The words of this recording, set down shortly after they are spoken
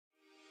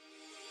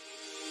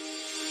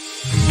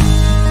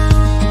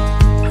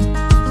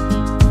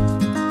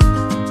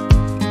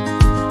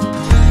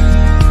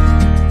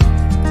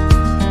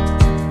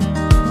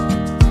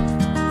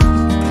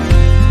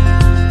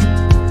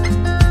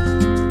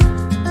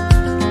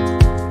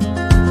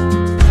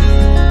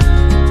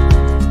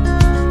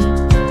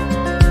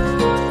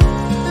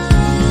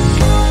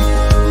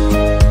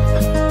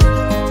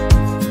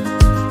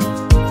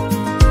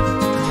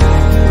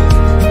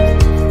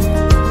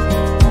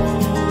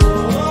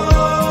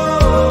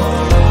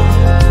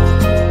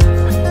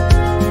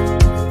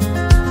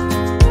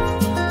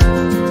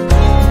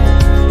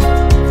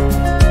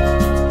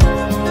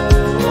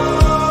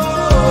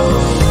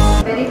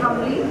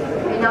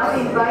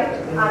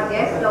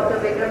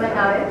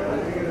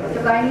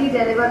to kindly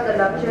deliver the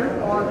lecture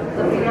on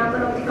the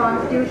Preamble of the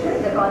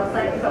Constitution, the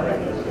Conscience of the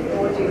Nation.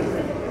 Over to you,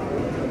 sir.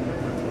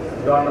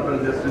 Hon'ble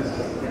Justice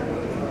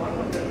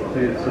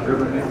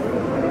Subramanian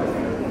of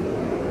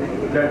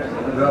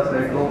Madras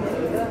High,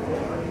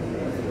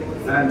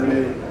 and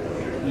the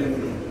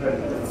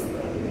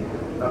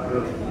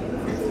Dr.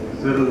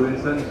 Cyril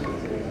Vincent,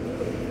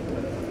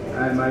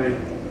 and my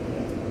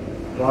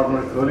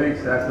former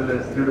colleagues as well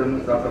as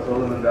students, Dr.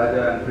 Solomon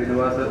Raja and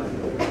Srinivasan,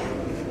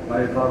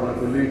 my former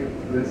colleague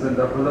Vincent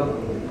Apollo,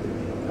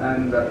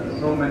 and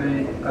so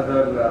many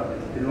other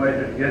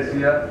invited guests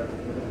here,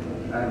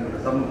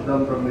 and some of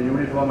them from the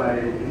uniform. I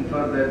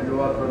infer that you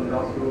are from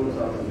law schools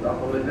or law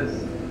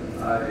colleges.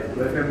 I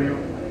welcome you,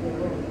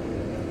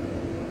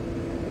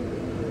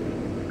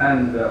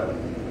 and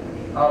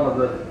all of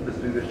the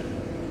distinguished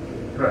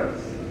friends.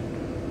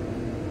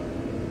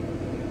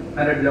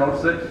 And at the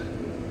outset,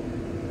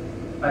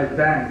 I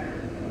thank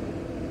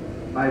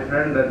my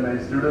friend and my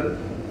student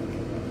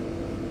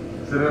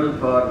Cyril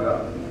for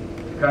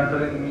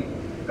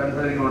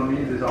conferring on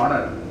me this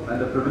honor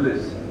and the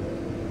privilege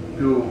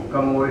to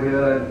come over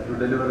here and to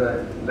deliver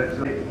a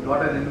lecture. I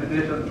got an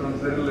invitation from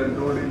Cyril and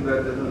told him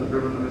that this is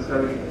Subramanian is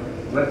coming.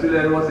 Virtually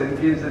I was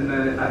engaged in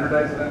an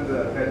advertisement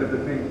kind of a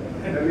thing,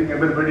 telling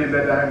everybody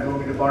that I am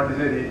going to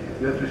Pondicherry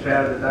just to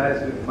share the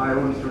dice with my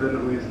own student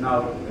who is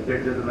now at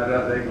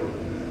Madras High.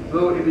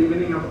 So in the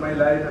beginning of my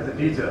life as a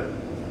teacher,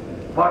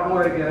 what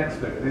more I can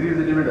expect? This is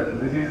the dividend.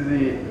 This is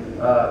the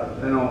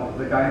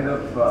the kind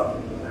of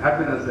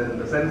happiness and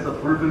the sense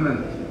of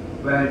fulfillment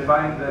when I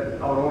find that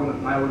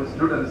my own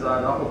students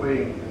are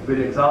occupying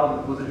very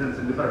exalted positions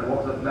in different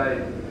walks of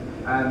life,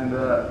 and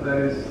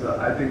there is,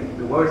 I think,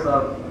 the words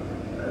are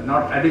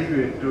not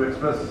adequate to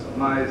express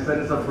my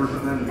sense of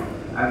fulfillment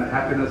and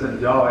happiness and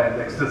joy and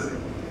ecstasy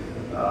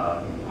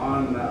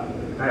on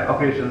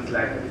occasions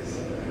like this.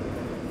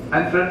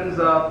 And friends,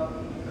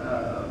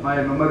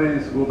 my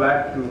memories go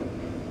back to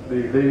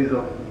the days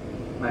of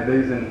my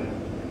days in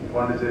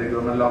Pondicherry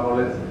Government Law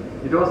College.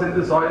 It was in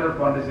the soil of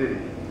Pondicherry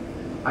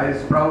I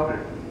sprouted,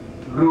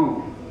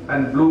 grew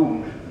and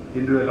bloomed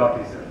into a law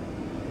teacher.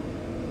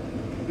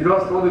 It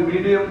was through the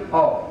medium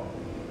of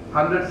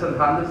hundreds and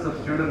hundreds of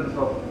students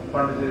of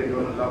Pondicherry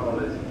Government Law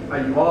College I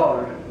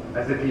evolved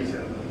as a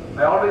teacher.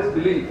 I always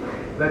believe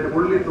that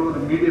only through the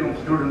medium of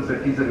students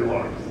a teacher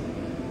evolves.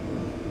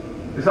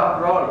 Because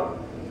after all,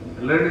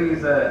 learning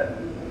is a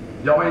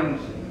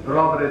joint,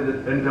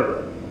 collaborated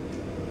endeavor.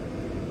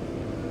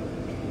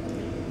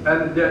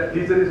 And the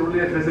teacher is only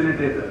a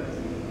facilitator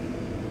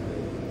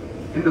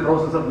in the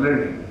process of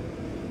learning.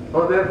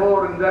 So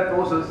therefore, in that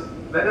process,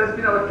 that has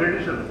been our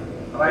tradition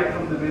right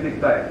from the Vedic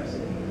times.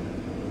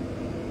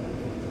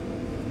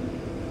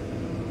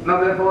 Now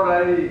therefore,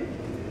 I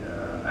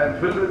am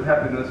filled with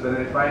happiness when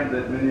I find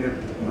that many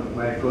of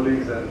my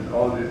colleagues and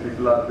all these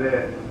people are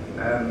there,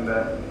 and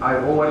I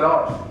owe a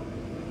lot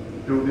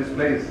to this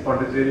place,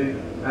 Pondicherry,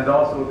 and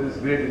also this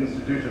great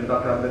institution,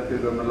 Dr.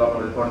 Ambedkar Government Law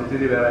College,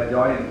 Pondicherry, where I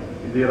joined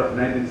in the year of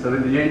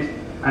 1978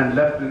 and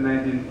left in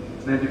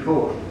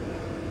 1994.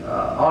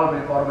 All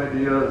my formative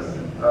years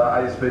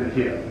I spent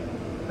here.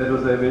 That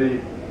was a very,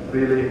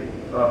 really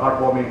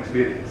heartwarming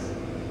experience.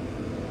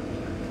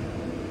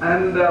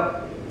 And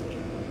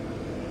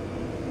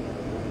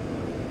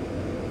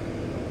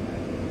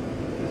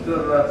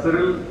Mr.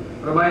 Cyril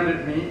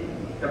reminded me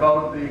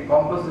about the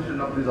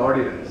composition of this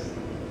audience.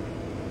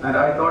 And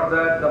I thought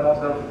that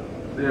most of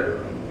the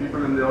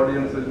people in the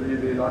audience will be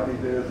the law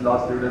teachers,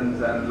 law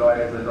students and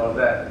lawyers and all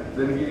that.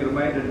 Then he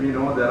reminded me,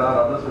 no, there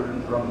are other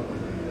students from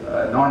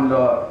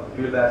non-law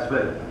field as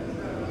well.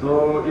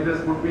 So it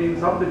has put me in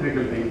some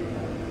difficulty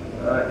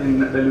in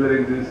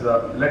delivering this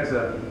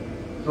lecture.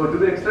 So to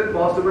the extent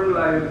possible,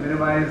 I will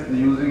minimize the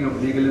using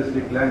of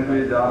legalistic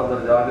language or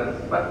other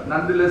jargons, but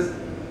nonetheless,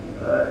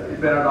 it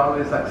may not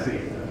always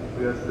succeed,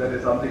 because that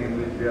is something in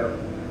which we have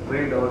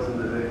trained ourselves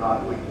in a very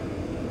hard way.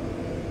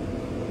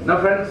 Now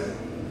friends,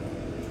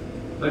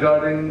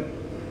 regarding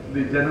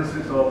the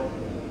genesis of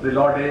the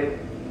Law Day,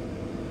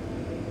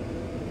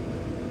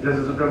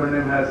 Justice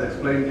Subramanian has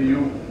explained to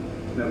you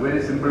in a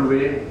very simple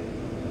way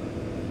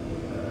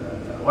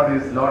what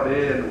is Law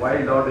Day and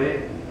why Law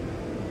Day,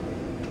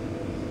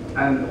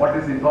 and what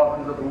is the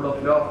importance of rule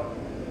of law,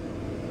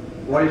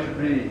 why should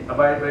we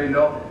abide by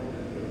law.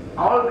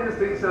 All these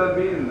things have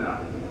been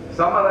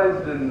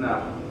summarized in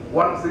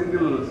one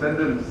single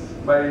sentence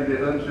by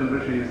the ancient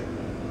rishis: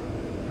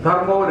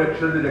 Dharmo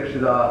rakshati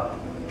rakshita.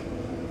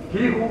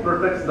 He who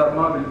protects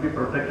Dharma will be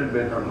protected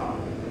by Dharma.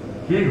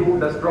 He who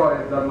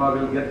destroys Dharma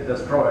will get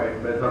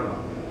destroyed by Dharma.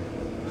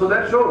 So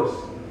that shows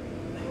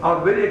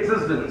our very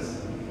existence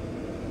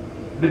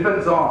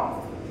depends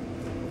on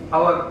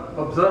our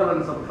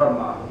observance of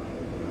Dharma,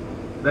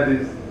 that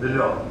is the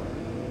law.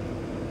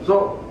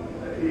 So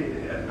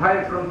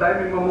from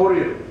time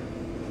immemorial,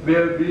 we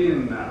have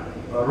been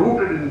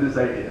rooted in this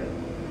idea.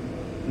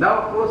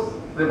 Now of course,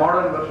 the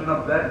modern version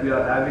of that we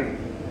are having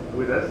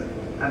with us,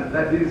 and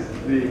that is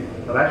the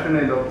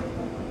rationale of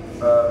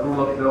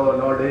rule of law,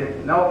 Law Day.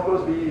 Now of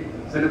course we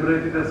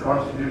celebrate it as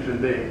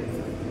Constitution Day.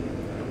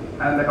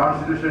 and the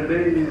Constitution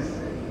Day is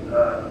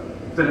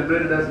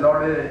celebrated as Law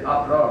Day.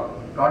 After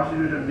all,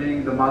 Constitution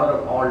being the mother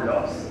of all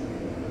laws.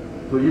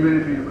 So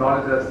even if you call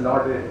it as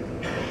Law Day,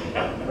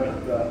 but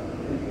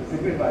it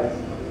signifies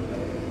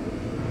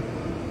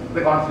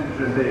the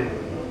Constitution Day,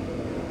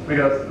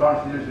 because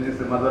Constitution is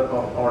the mother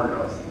of all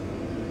laws.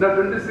 The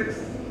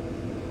 26th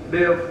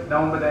day of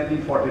November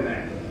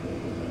 1949,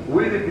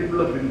 we the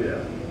people of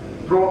India,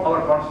 through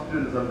our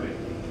Constituent Assembly,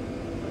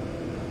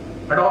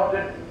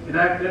 adopted,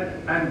 enacted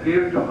and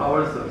gave to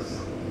ourselves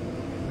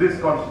this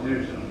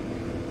Constitution.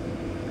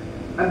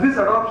 And this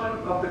adoption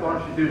of the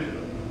Constitution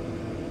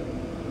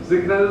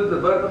signaled the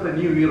birth of a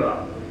new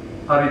era,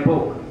 or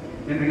epoch,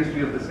 in the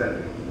history of this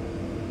country.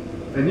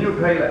 A new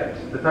twilight,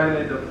 the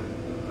twilight of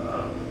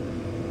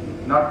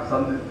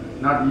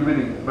not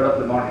evening, but of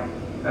the morning,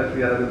 as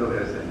we Aravindo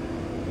has said.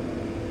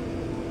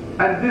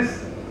 And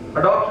this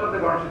adoption of the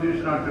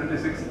Constitution on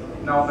 26th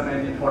November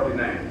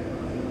 1949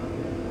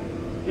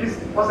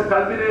 was a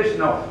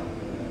culmination of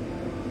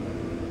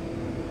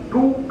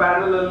two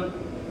parallel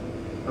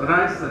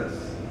renaissance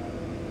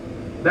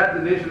that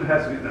the nation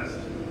has witnessed.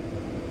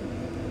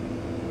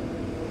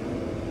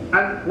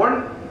 And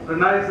one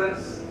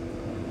renaissance,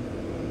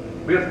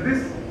 because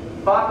this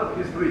part of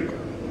history,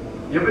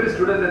 every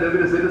student and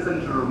every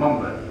citizen should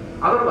remember.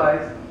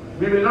 Otherwise,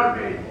 we will not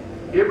be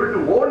able to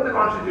own the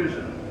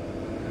Constitution.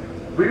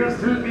 We will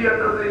still be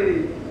under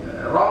the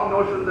wrong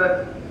notion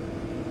that,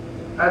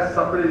 as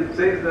somebody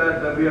says,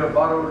 that we have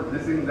borrowed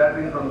this thing, that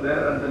thing from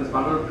there and then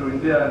smuggled to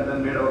India and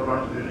then made our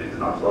Constitution. It's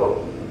not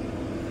so.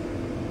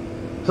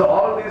 So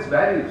all these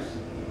values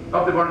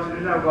of the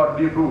Constitution have got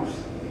deep roots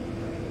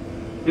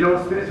in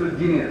our spiritual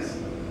genius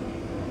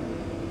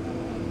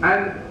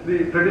and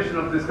the tradition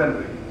of this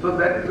country. So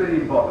that is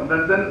very important.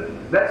 And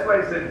then that's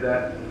why I said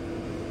that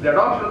the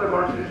adoption of the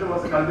Constitution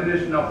was a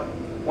culmination of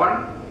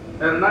one,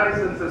 a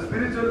renaissance, a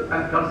spiritual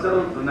and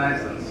cultural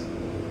renaissance,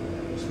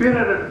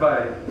 spearheaded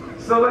by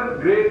 7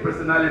 great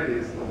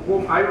personalities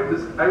whom I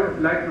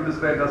would like to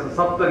describe as the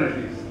Sapta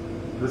Rishis,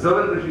 the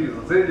 7 Rishis,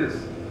 the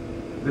sages,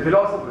 the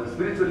philosophers,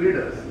 spiritual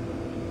leaders.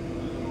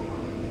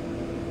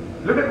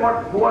 Look at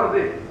who are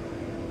they?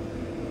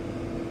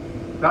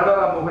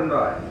 Radha Mohan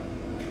Rai,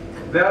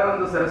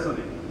 Dayananda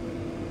Saraswati,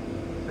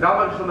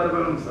 Ramakrishna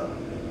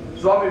Paramhamsa,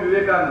 Swami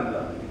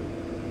Vivekananda,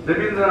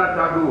 Rabindranath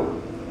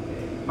Tagore,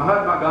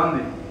 Mahatma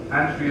Gandhi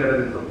and Sri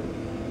Aurobindo.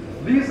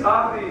 These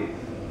are the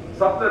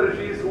Sapta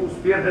Rishis who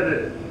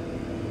spearheaded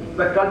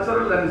the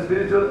cultural and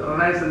spiritual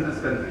renaissance in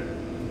this country.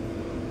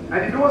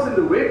 And it was in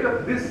the wake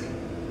of this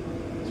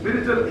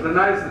spiritual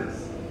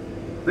renaissance,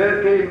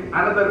 there came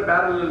another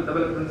parallel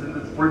developments in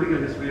this political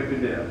history of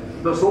India,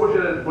 the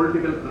social and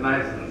political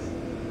renaissance,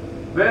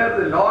 where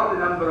the large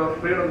number of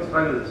freedom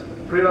struggles,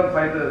 freedom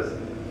fighters,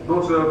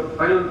 those who have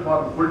struggled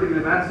for political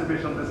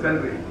emancipation of this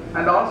country,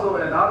 and also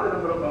a large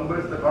number of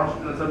members of the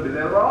Constituent Assembly,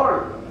 they were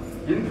all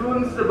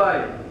influenced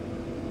by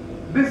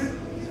this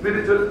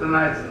spiritual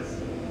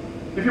renaissance.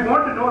 If you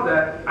want to know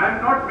that, I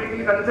am not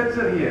making a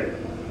conjecture here.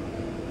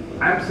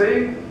 I am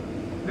saying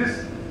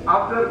this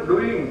after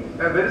doing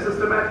a very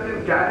systematic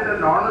and candid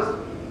and honest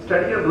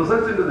study and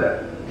research into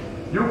that.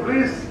 You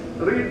please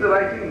read the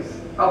writings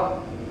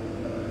of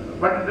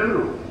Pandit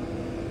Nehru,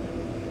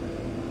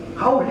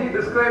 how he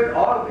described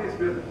all these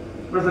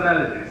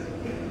personalities,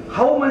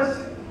 how much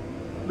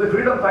the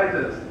freedom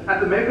fighters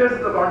and the makers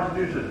of the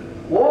Constitution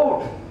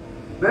owed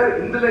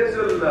their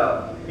intellectual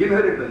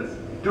inheritance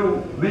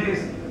to these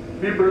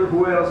people who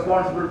were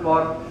responsible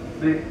for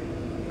the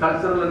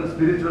cultural and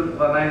spiritual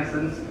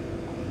renaissance,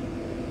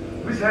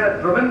 which had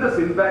a tremendous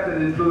impact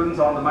and influence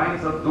on the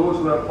minds of those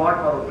who have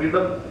fought for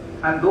freedom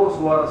and those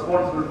who are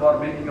responsible for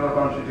making our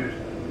Constitution.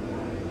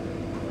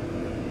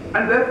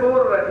 And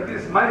therefore, it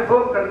is my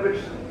firm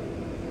conviction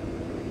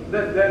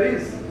that there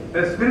is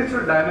a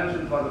spiritual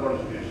dimension for the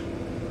Constitution.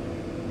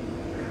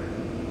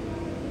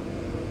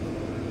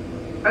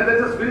 And there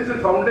is a spiritual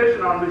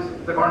foundation on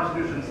which the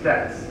Constitution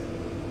stands.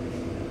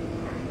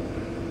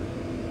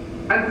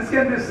 And this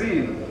can be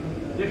seen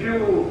if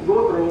you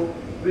go through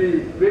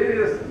the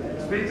various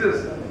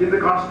speeches in the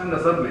Constituent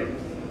Assembly,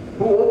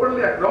 who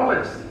openly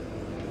acknowledge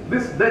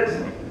this debt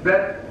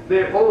that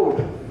they owed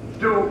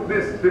to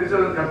this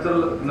spiritual and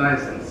cultural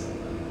renaissance.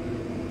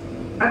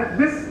 And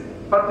this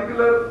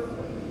particular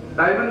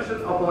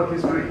dimension of our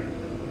history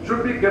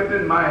should be kept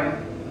in mind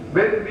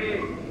when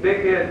we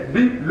take a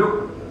deep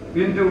look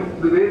into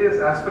the various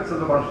aspects of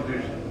the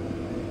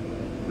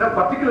Constitution. Now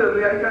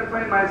particularly I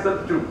confine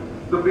myself to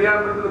the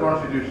preamble to the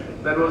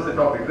Constitution. That was the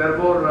topic.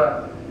 Therefore,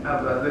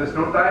 there is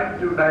no time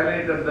to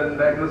dilate and then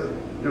digress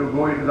to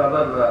go into the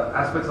other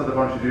aspects of the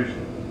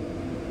Constitution.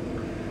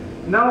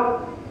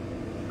 Now,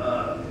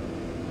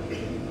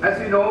 as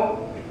you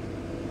know,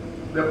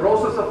 the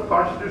process of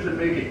Constitution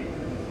making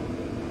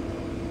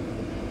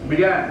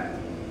began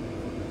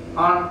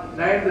on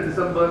 9th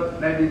December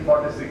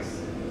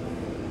 1946.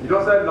 It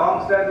was a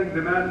long-standing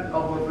demand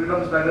of our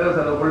freedom strugglers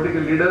and our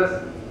political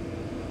leaders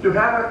to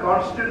have a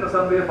Constituent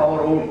Assembly of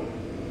our own,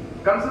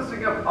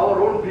 consisting of our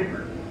own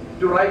people,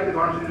 to write the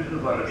Constitution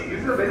for us.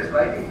 This is a very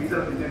striking feature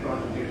of the Indian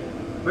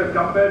Constitution. when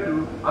compared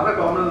to other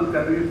Commonwealth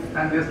countries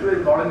and the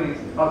estuary colonies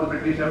of the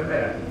British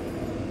Empire.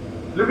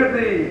 Look at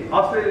the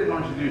Australian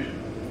Constitution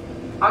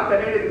or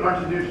Canadian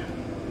Constitution.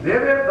 They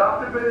were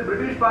drafted by the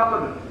British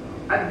Parliament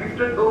and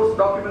gifted those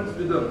documents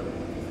to them.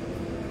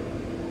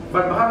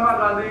 But Mahatma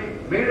Gandhi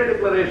made a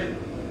declaration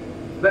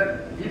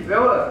that if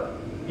ever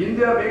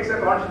India makes a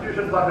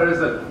constitution for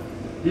herself,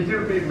 it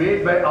will be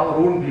made by our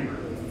own people.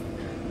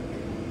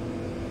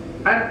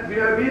 And we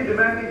have been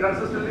demanding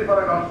consistently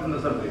for a Constitutional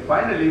Assembly.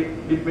 Finally,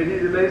 it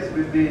materialized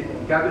with the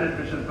Cabinet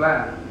Mission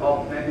Plan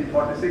of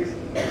 1946,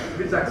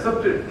 which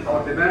accepted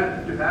our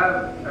demand to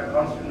have a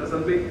Constitutional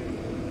Assembly.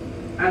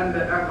 And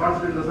a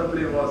Constitutional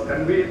Assembly was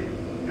convened,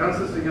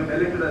 consisting of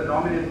elected and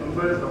nominated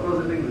members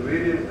representing the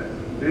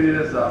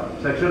various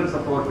sections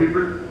of our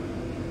people.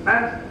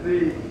 And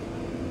the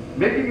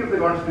making of the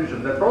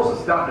Constitution, the process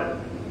started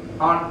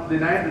on the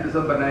 9th of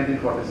December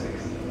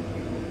 1946.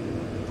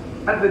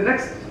 And the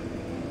next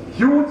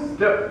huge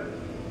step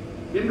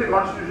in the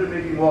constitution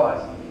making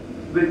was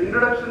the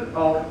introduction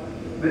of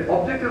the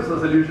Objectives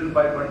Resolution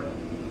by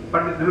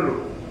Pandit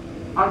Nehru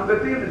on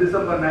 13th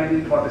December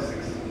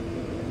 1946.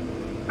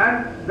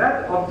 And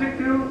that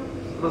Objectives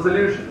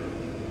Resolution,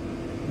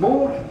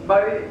 moved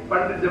by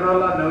Pandit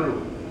Jawaharlal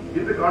Nehru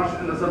in the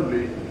Constitutional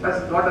Assembly,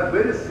 has got a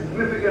very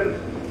significant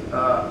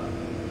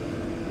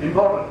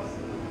importance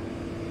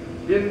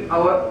in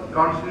our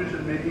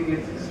constitution making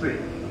its history.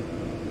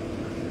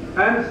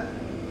 And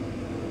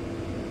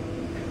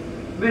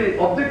the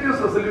Objectives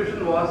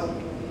Resolution was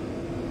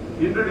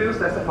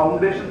introduced as a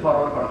foundation for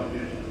our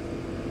constitution.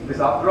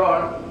 Because after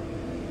all,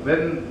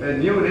 when a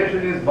new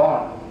nation is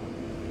born,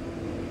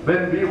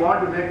 when we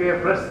want to make a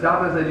fresh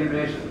start as a new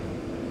nation,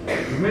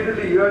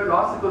 immediately you have to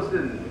ask the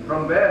question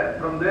from there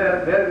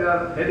we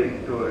are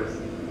heading towards,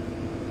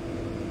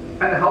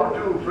 and how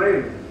to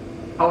frame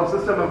our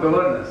system of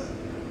governance,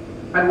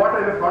 and what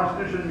type of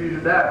constitution we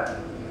should have,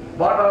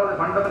 what are the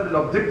fundamental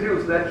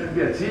objectives that should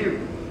be achieved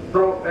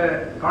through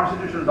a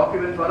constitutional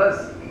document for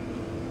us.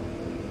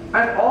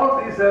 And all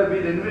these have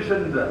been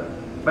envisioned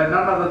by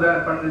none other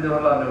than Pandit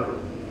Jawaharlal Nehru.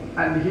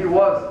 And he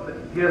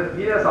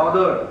has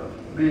authored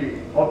the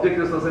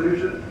Objectives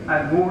Resolution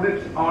and moved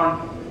it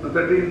on the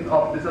 13th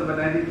of December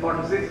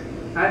 1946,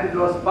 and it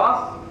was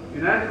passed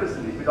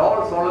unanimously with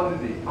all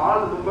solemnity,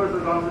 all the members of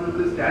the Constitutional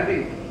Assembly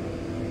standing,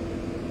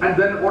 and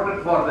then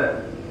voted for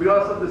that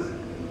because of this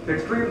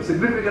extreme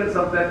significance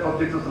of that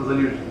Objectives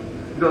Resolution.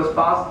 It was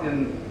passed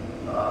in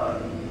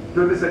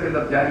 22nd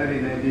of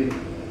January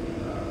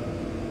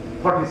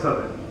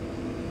 1947.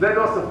 That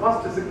was the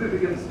first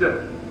significant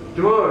step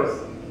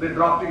towards the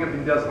drafting of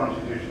India's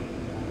constitution.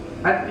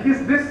 And it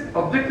is this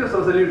Objectives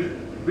Resolution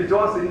which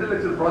was the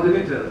intellectual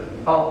progenitor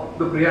of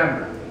the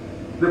Preamble.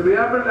 The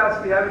Preamble as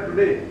we have it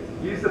today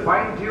is the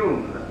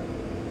fine-tuned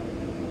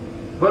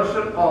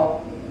version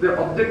of the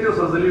Objectives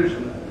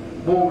Resolution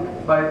moved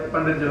by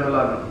Pandit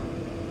Jawaharlal Nehru.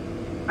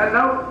 And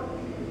now,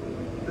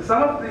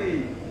 some of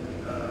the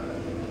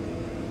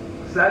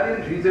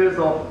salient features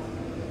of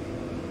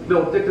the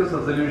Objectives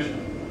Resolution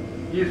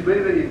is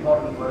very, very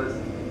important for us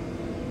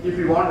if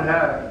we want to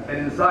have an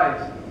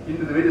insight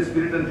into the very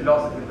spirit and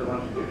philosophy of the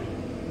Constitution.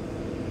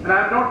 And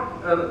I am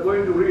not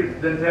going to read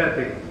the entire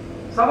thing.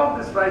 Some of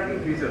the striking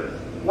features.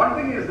 One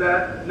thing is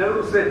that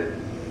Nehru said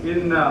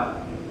in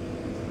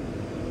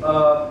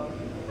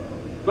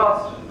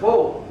class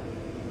 4,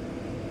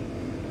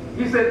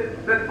 he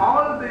said that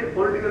all the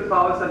political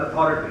powers and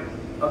authorities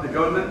of the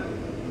government,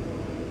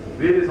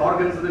 various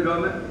organs of the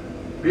government,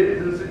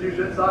 various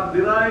institutions are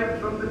derived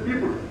from the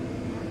people.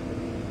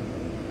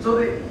 So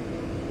the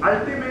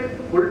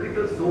ultimate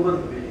political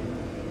sovereignty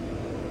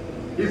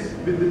is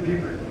with the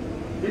people.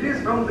 It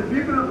is from the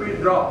people we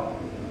draw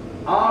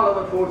all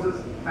our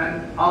forces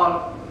and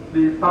all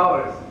the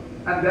powers,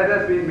 and that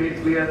has been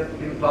made clear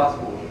in class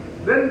 4.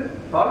 Then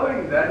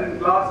following that, in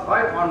class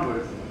 5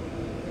 onwards,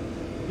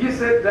 he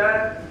said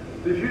that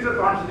the future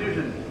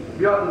constitution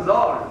we are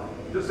resolved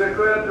to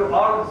secure to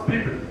all its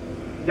people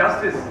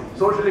justice,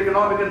 social,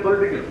 economic and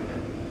political,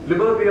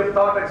 liberty of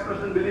thought,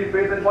 expression, belief,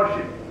 faith and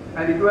worship,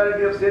 and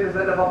equality of status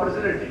and of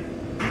opportunity.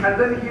 And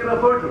then he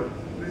referred to,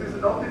 this is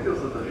an Objectives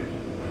Resolution,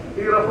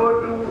 he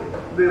referred to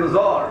the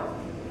resolve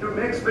to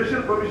make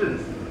special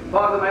provisions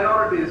for the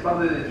minorities, for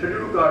the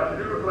scheduled castes,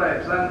 scheduled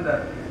tribes and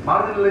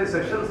marginalized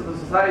sections of the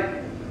society.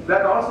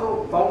 That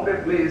also found a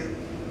place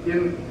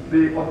in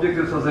the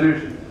Objectives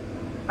Resolution.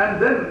 And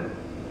then,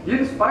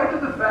 in spite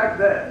of the fact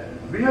that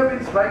we have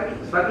been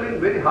struggling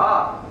very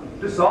hard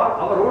to solve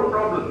our own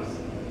problems,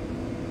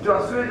 to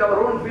assuage our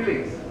own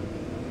feelings,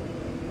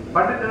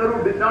 Pandit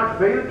Nehru did not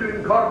fail to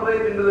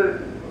incorporate into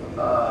the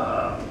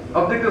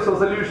Objectives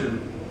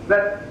Resolution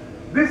that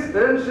this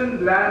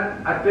ancient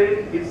land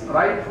attain its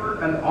rightful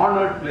and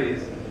honored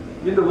place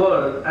in the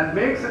world and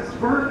makes its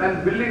full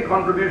and willing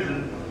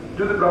contribution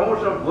to the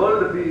promotion of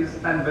world peace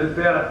and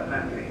welfare of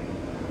mankind.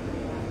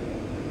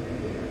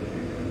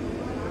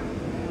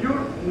 You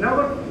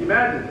never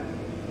imagine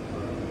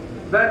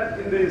that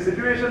in the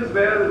situations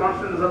where the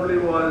Constitutional Assembly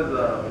was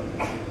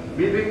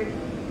meeting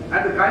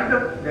and the kind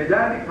of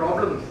gigantic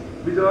problems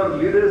which our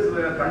leaders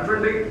were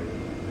confronting,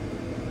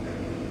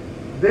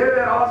 they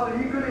were also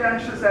equally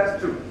anxious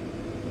as to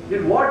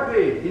in what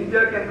way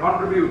India can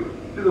contribute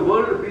to the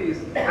world peace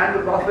and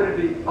the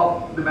prosperity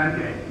of the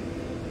mankind.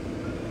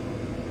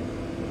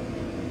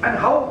 And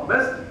how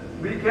best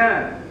we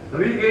can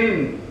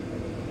regain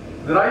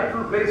the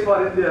rightful place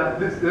for India,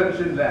 this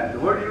ancient land. The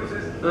word used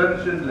is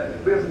ancient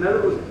land, because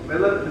Nehru's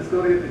whether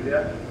discovery of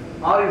India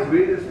or his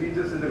various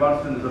speeches in the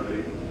Constituent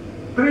Assembly,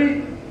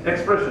 three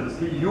expressions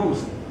he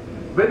used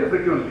very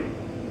frequently.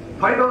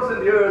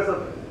 5,000 years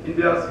of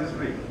India's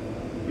history,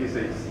 he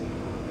says.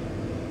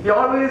 He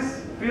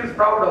always feels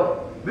proud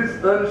of this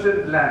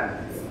ancient land.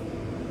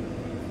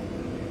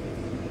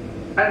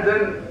 And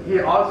then he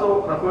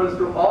also refers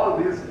to all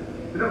these,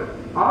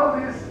 all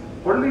this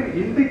only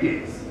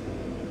indicates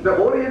the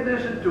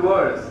orientation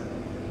towards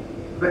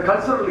the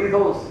cultural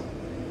ethos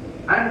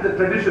and the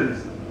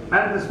traditions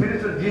and the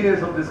spiritual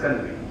genius of this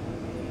country.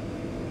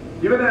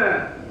 Even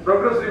a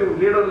progressive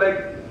leader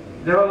like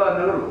Jawaharlal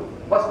Nehru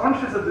was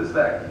conscious of this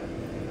fact.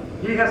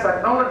 He has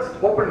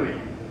acknowledged openly,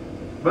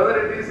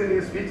 whether it is in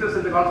his speeches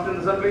in the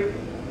Constituent Assembly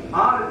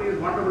or in his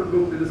wonderful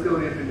book, The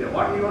Discovery of India,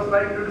 what he was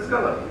trying to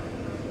discover.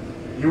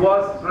 He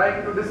was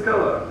trying to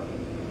discover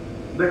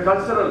the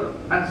cultural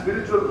and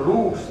spiritual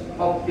roots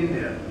of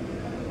India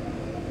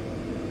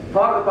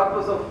for the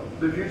purpose of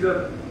the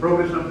future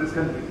progression of this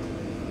country.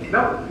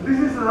 Now, this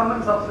is the sum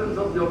and substance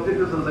of the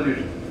objectives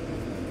resolution.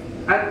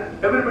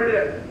 And everybody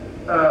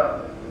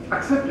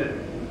accepted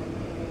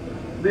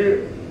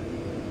the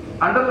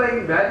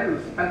underlying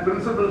values and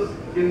principles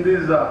in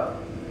this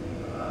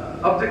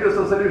objectives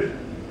resolution.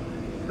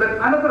 Then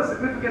another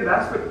significant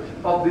aspect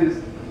of this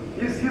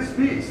is his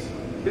speech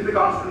in the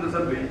Constituent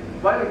Assembly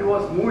while he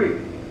was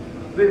moving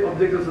the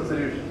objectives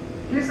resolution.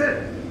 He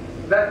said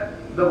that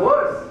the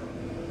words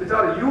which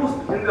are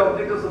used in the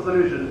objectives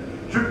resolution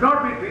should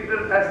not be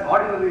treated as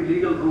ordinary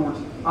legal rules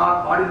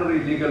or ordinary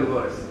legal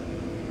words.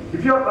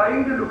 If you are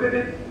trying to look at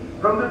it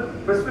from the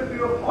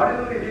perspective of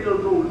ordinary legal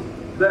rules,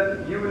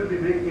 then you will be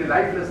making a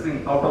lifeless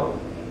thing out of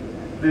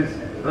this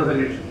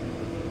resolution.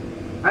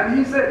 And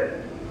he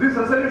said, this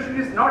resolution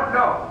is not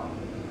law,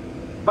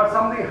 but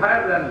something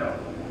higher than law.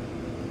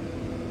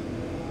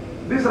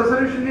 This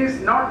resolution is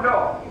not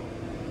law,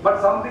 but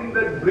something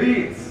that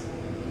breathes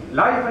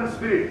life and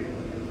spirit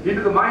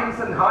into the minds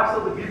and hearts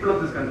of the people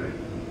of this country.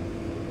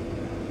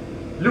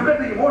 Look at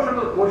the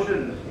emotional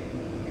quotient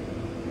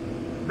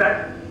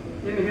that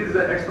in his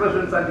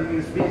expressions and in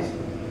his speech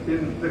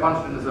in the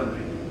Constituent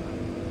Assembly.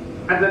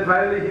 And then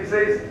finally he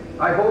says,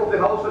 I hope the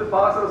House will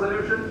pass a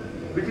resolution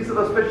which is of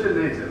a special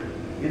nature.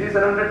 It is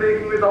an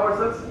undertaking with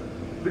ourselves,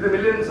 with the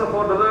millions of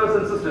our brothers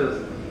and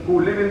sisters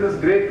who live in this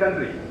great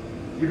country.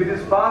 If it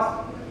is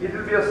passed, it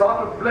will be a sort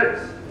of pledge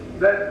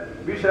that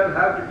we shall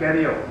have to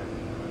carry out.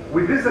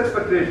 With this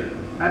expectation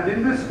and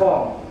in this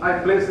form, I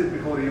place it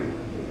before you.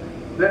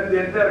 Then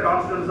the entire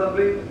Constituent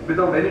Assembly,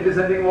 without any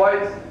dissenting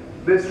voice,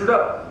 they stood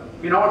up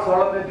in all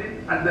solemnity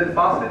and then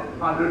passed it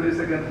on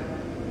 22nd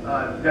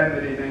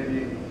January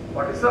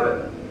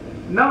 1947.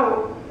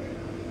 Now,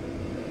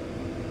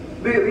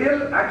 the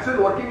real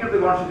actual working of the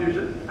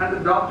Constitution and the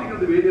drafting of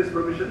the various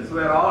provisions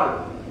were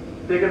all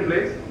taken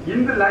place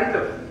in the light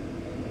of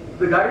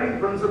the guiding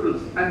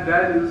principles and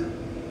values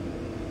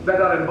that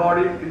are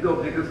embodied in the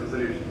objectives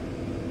resolution.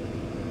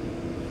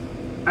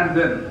 And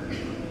then,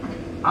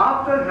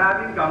 after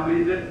having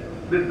completed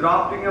the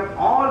drafting of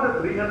all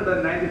the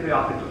 395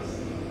 articles,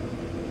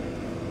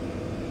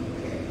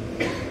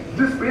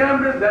 this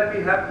preamble that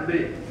we have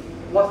today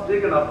was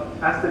taken up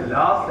as the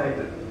last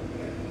item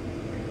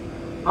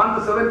on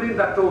the 17th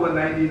October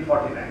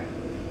 1949,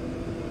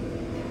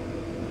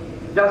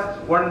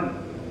 just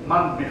 1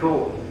 month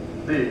before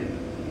the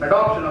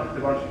adoption of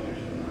the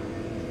Constitution.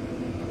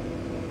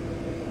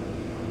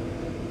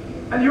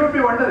 And you would be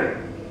wondering,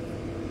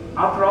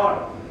 after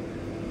all,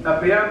 a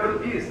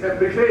preamble is a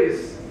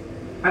preface,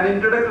 an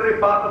introductory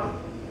part of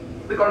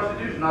the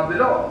Constitution or the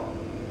law.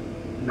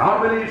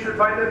 Normally it should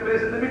find a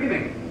place in the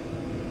beginning.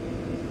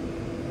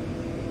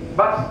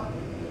 But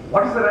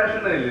what is the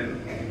rationale in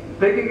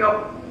taking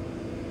up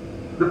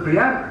the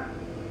preamble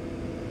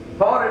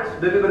for its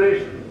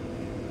deliberation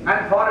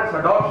and for its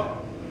adoption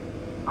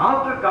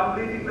after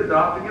completing the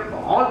drafting of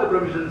all the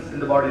provisions in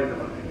the body of the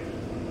Constitution?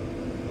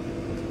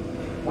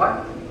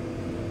 What?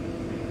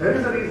 There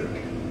is a reason.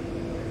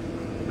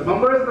 The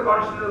members of the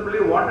Constituent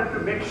Assembly wanted to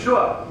make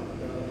sure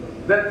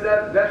that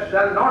there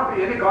shall not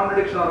be any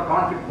contradiction or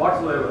conflict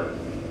whatsoever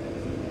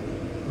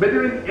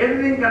between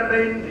anything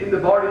contained in the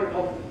body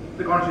of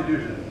the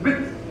Constitution with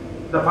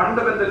the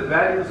fundamental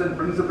values and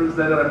principles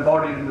that are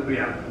embodied in the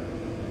preamble.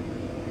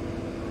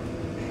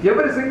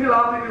 Every single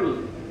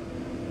article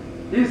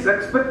is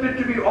expected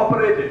to be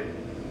operated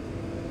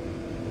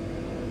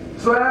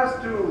so as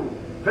to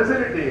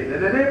facilitate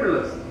and enable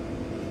us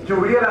to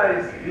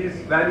realize these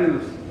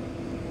values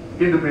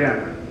in the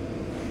preamble.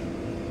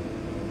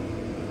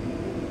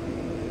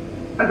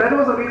 And that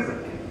was the reason.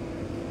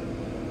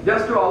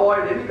 Just to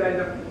avoid any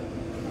kind of,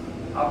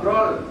 after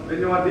all, when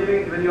you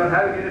are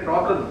having any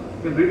problem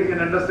in reading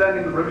and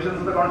understanding the provisions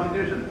of the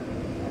Constitution,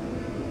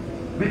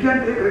 we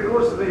can take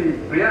recourse to the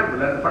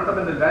preamble and the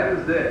fundamental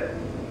values there.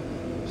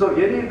 So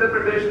any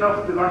interpretation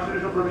of the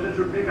constitutional provision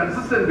should be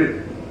consistent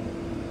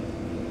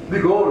with the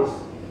goals,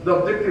 the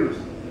objectives,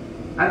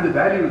 and the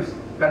values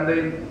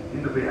contained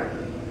in the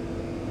preamble.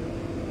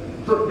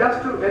 So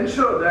just to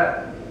ensure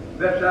that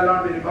there shall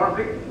not be any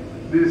conflict,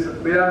 this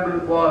preamble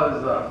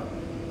was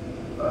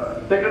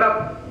taken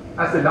up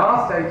as the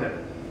last item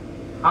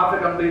after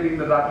completing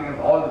the drafting of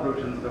all the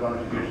provisions of the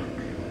Constitution.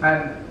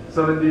 And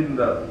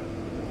 17th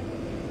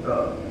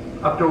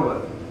October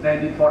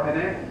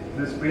 1949,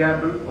 this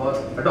preamble was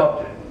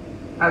adopted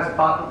as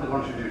part of the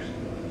Constitution.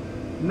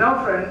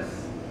 Now friends,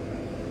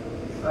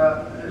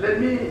 let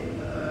me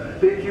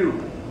take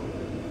you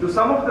to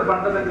some of the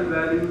fundamental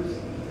values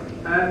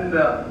and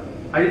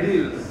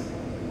ideals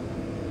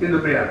in the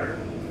preamble.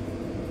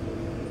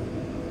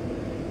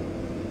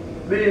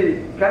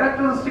 The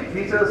characteristic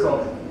features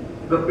of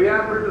the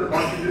preamble to the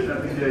Constitution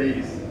of India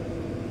is,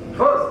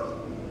 first,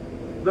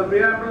 the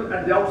preamble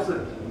at the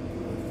outset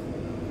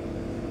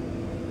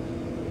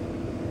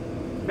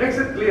makes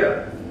it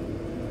clear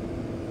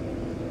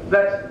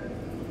that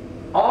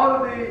all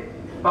the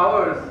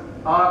powers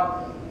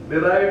are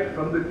derived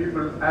from the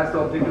people, as the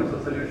objectives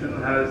of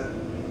solution has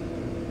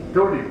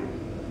told you.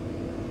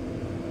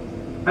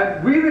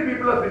 And we, the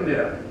people of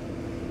India,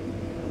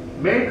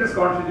 made this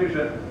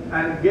Constitution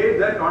and gave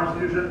that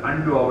Constitution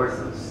unto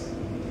ourselves.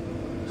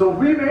 So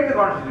we made the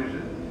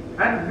Constitution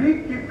and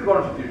we keep the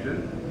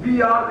Constitution.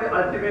 We are the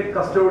ultimate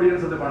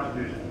custodians of the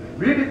Constitution.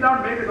 We did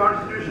not make the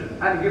Constitution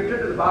and gift it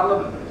to the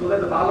Parliament so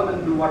that the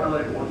Parliament do whatever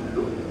it wants to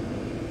do.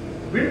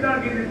 We did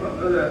not give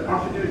the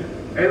Constitution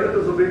either to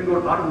the Supreme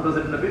Court or to the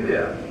President of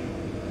India.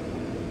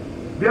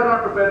 We are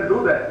not prepared to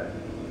do that.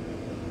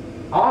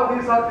 All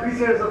these are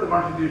creatures of the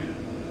Constitution.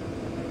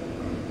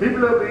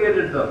 People have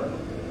created them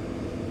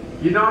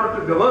in order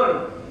to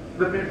govern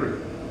the people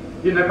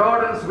in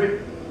accordance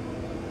with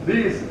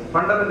these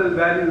fundamental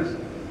values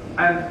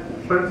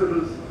and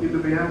principles in the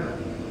preamble.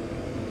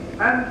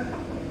 And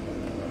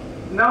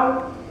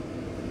now,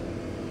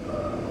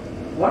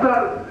 what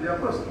are,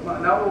 of course,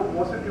 now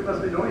most of you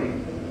must be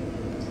knowing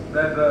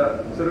that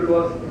Cyril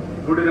was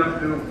good enough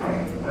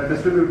to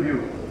distribute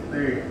you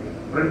the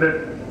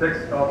printed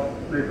text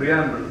of the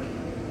preamble.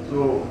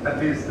 So at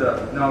least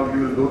now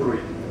you will go through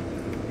it.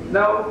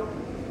 Now,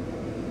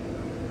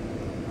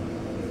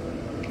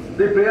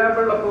 the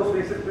preamble, of course,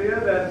 makes it clear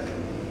that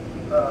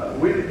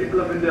we, the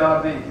people of India,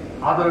 are the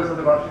authors of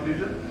the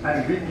Constitution,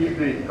 and we keep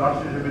the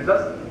Constitution with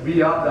us.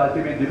 We are the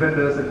ultimate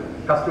defenders and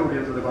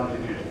custodians of the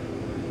Constitution.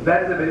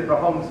 That is a very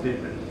profound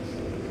statement.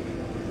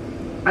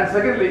 And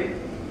secondly,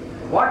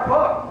 what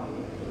for?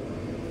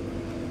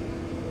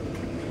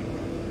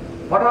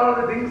 What are all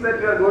the things that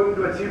we are going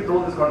to achieve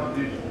through this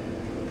Constitution?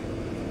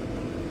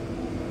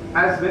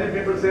 As many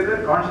people say,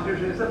 that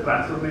Constitution is a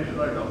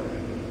transformational document.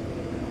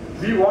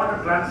 We want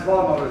to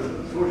transform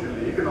ourselves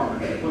socially,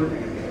 economically,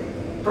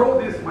 politically,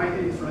 through this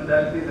mighty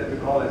instrumentality that we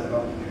call as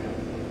Constitution.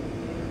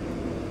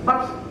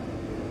 But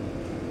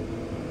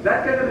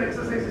that kind of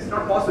exercise is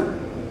not possible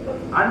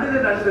until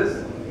and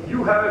unless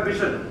you have a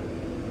vision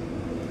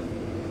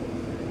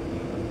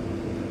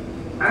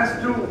as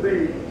to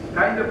the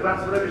kind of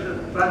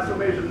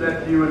transformation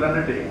that you will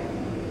undertake.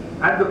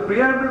 And the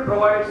preamble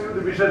provides you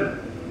the vision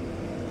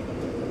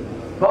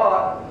for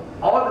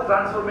all the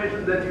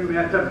transformations that you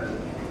may attempt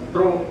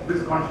through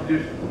this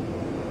Constitution.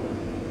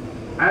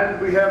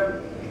 And we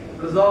have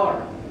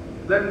resolved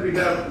to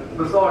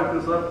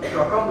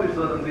accomplish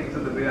certain things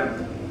in the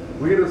preamble.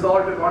 We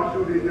resolved to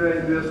constitute India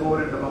into a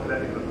sovereign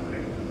democratic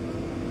republic.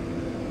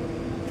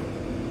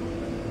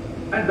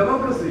 And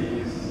democracy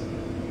is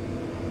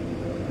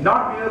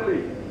not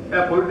merely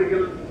a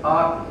political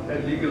or a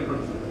legal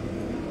principle.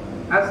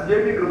 As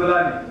J.P.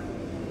 Kripalani,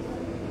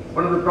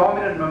 one of the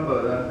prominent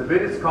members and the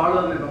very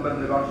scholarly member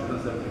in the Constitutional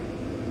Assembly,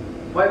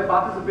 while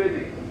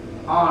participating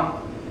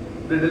on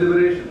the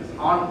deliberations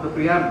on the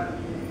preamble,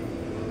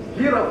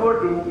 he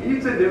referred to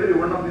each and every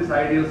one of these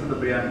ideals in the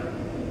preamble.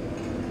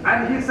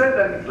 And he said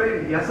and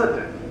claimed, he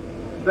asserted,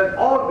 that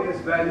all these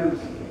values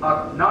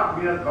are not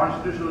mere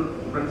constitutional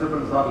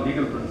principles or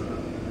legal principles.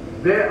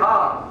 They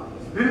are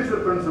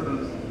spiritual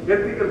principles,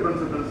 ethical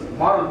principles,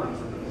 moral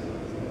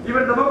principles.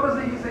 Even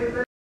democracy, he says,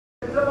 that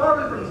it's a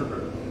moral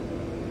principle,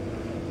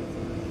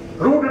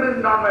 rooted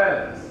in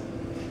non-violence.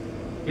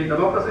 In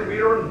democracy, we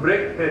don't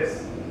break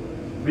heads,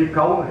 we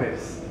count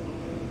heads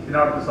in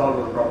order to solve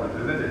our problems,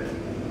 isn't it?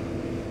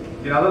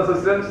 In other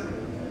systems,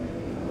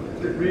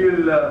 we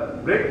will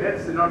break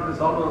heads in order to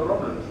solve our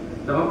problems.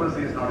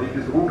 Democracy is not, it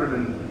is rooted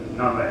in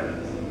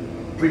non-violence.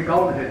 We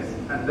count heads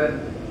and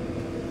then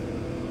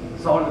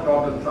solve the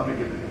problems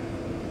amicably.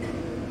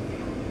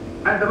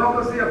 And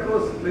democracy, of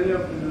course, many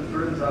of the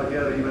students are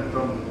here even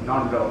from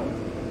non-government.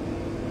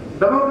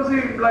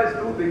 Democracy implies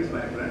two things,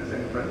 my friends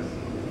and friends.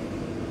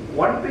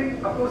 One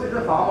thing, of course, is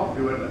a form of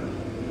government,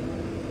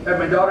 a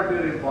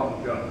majoritarian form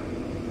of government.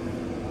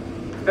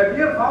 A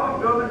mere form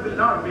of government will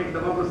not make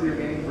democracy a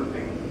meaningful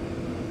thing.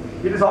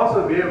 It is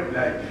also a way of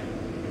life.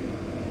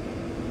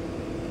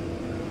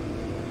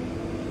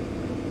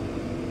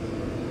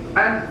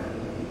 And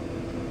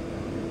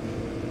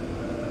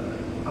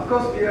of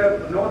course, we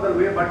have no other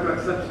way but to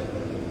accept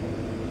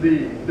the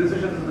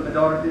decisions of the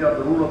majority or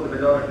the rule of the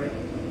majority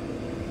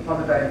for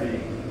the time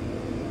being.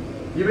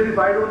 Even if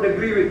I don't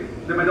agree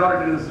with the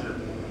majority decision,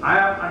 I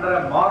am under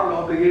a moral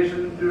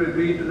obligation to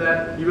agree to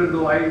that, even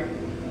though I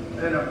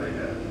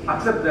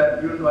accept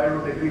that, even though I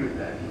don't agree with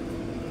that.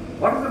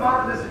 What is the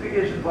moral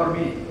justification for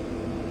me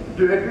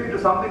to agree to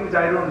something which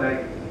I don't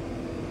like?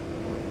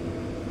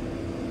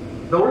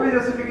 The only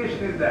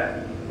justification is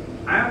that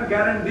I am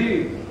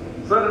guaranteed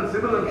certain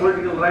civil and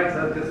political rights,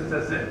 as Justice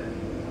has said,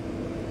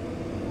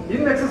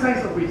 in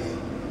exercise of which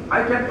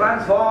I can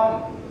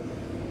transform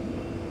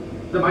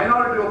the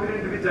minority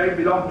opinion to which I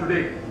belong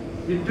today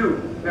into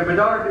a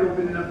majority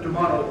opinion of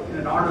tomorrow in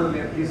an orderly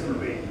and peaceful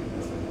way.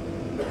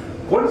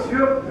 Once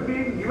you have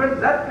been given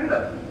that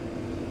freedom,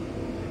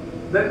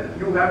 then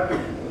you have to,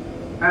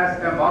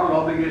 as a moral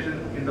obligation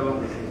in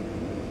democracy.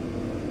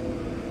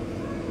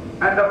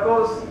 And of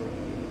course,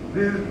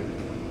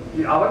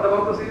 our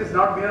democracy is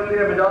not merely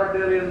a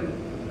majoritarian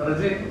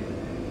regime.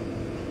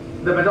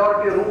 The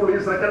majority rule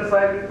is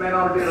reconciled with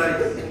minority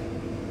rights.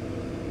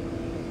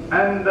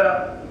 And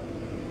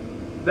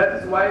that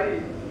is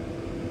why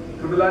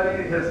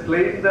Subramanian has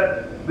claimed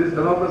that this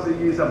democracy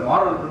is a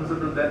moral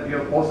principle that we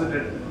have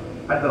posited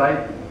at the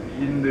right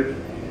in the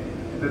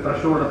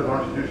threshold of the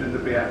Constitution, the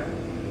Preamble.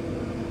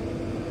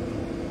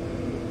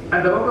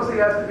 And democracy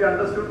has to be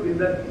understood in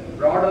that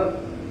broader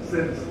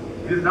sense.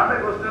 It is not a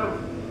question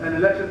of an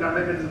election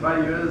conducted in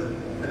 5 years,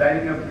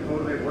 lining up before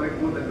the polling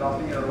booth and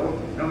casting a vote.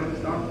 No, it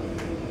is not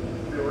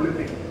the only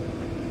thing.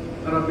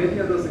 There are many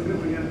other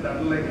significant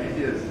underlying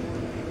ideas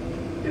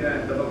in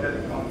a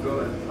democratic form of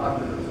government.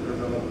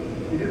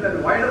 It is in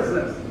a wider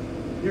sense.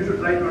 You should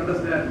try to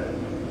understand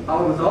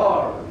our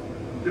resolve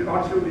to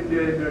constitute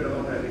India into a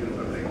democratic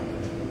republic.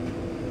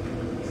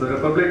 It's a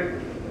republic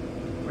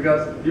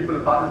because people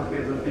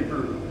participate and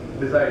people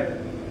decide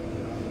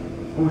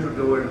who should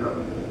govern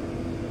them.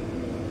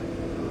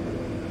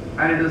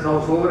 And it is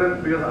our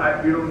sovereign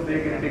because we don't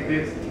take any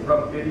dictates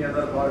from any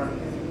other foreign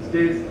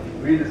states.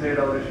 We decide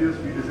our issues,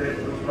 we decide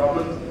those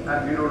problems,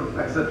 and we don't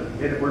accept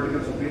any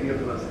political superior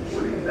to us.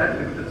 Only in that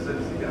limited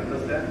sense you can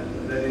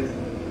understand that is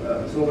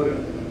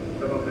sovereign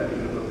democratic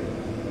republic.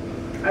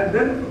 And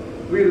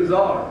then we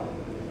resolve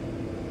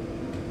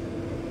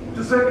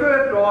to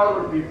secure to all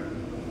our people,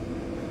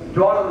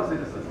 to all our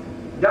citizens,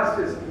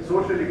 justice,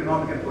 social,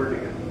 economic and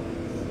political,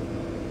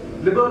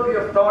 liberty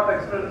of thought,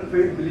 expression,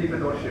 faith, belief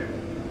and worship,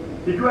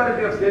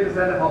 equality of status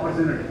and of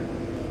opportunity.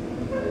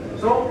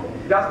 So,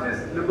 justice,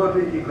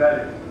 liberty,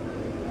 equality.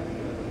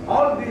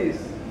 All these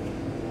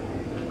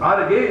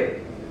are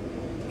again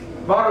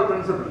moral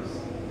principles,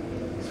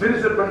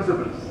 spiritual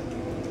principles.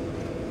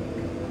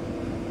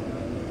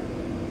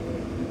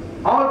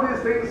 All these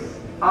things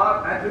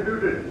are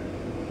attributed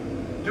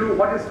to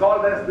what is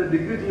called as the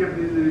dignity of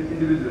the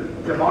individual,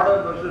 the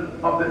modern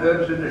version of the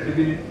ancient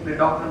divinity, the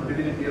doctrine of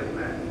divinity of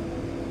man.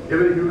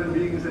 Every human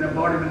being is an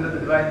embodiment of the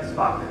divine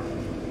spark.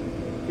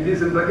 It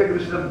is in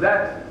recognition of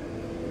that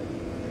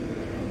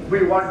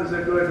we want to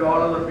secure to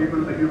all other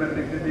people the human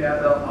dignity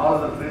and all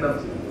other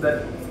freedoms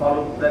that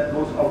follow, that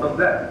goes out of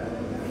that.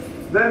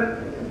 Then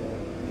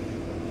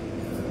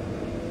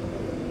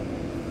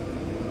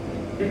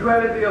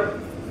equality of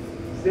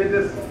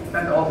status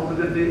and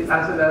opportunity, as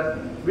well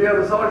as we are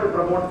resolved to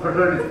promote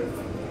fraternity.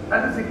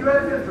 And this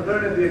equality and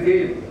fraternity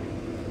again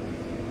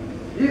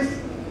is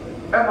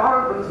a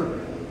moral principle.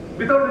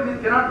 Without it,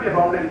 it cannot be a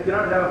foundation, it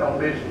cannot have a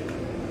foundation.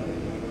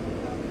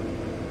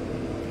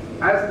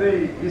 As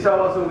the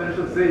Ishavasa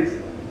Upanishad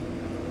says,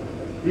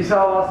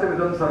 Ishavasa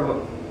Vidam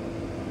Sarvam.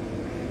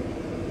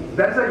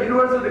 That's a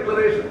universal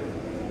declaration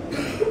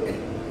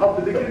of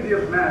the dignity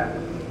of man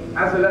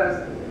as well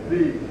as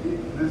the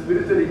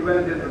spiritual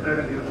equality and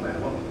fraternity of man.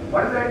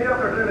 What is the idea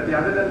of fraternity?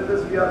 Other than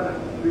this,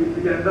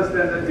 we can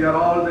understand that we are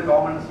all the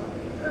common,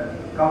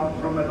 come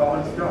from a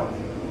common stock.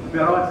 We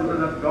are all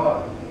children of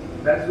God.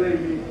 That's why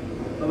we,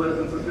 brothers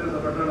and sisters,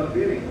 of fraternal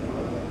feeling.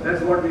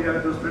 That's what we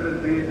have to spread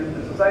and create in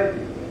the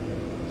society.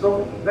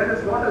 So that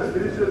is not a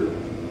spiritual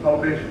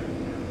foundation.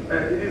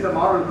 It is a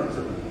moral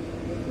principle.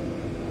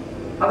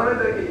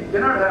 Otherwise, you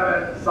cannot have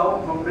a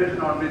sound foundation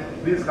on which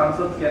these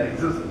concepts can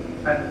exist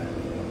and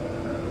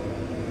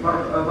for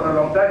a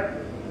long time.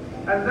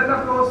 And then,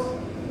 of course,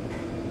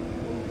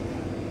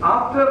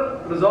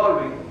 after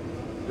resolving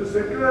to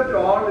secure to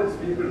all its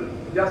people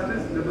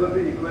justice,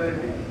 liberty,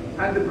 equality,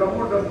 and to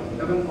promote them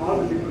among all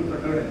the people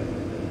fraternity,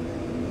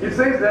 it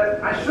says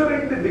that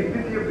assuring the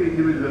dignity of the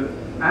individual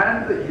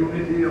and the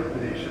unity of the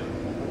nation.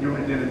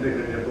 Unity and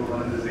integrity are both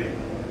one and the same.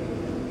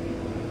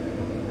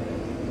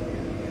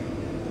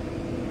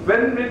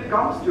 When it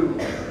comes to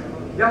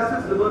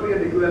justice, liberty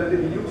and equality,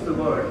 we use the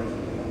word.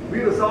 We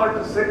resolve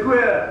to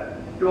secure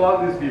to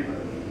all these people.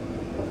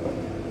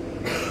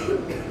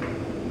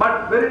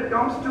 But when it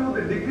comes to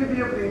the dignity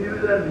of the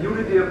individual and the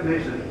unity of the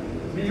nation,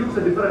 we use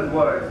a different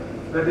word,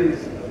 that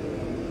is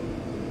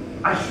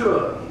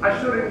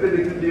assuring the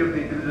dignity of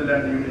the individual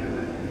and the unity of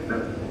the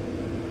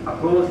nation. Of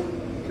course,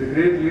 the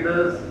great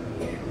leaders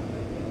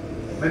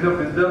men of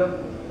wisdom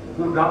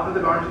who drafted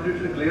the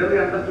constitution clearly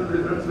understood the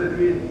difference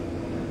between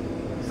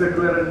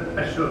sequer and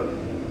assure.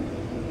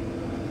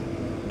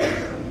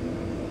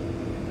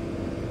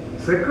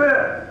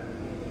 Sequer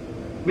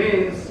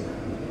means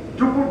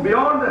to put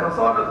beyond the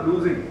hazard of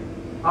losing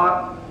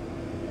or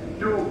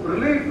to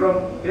relieve from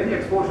any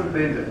exposure to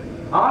danger.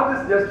 All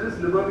this justice,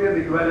 liberty and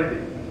equality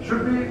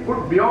should be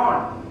put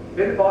beyond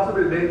any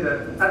possible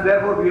danger, and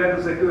therefore we have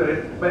to secure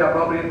it by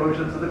appropriate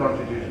provisions of the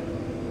Constitution.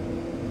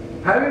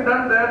 Having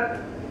done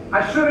that,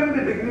 assuring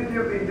the dignity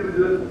of the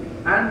individual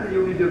and the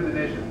unity of the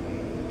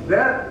nation.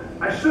 That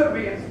assure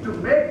means to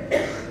make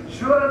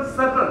sure and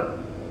certain,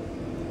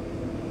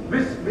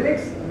 which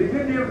makes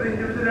dignity of the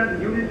individual and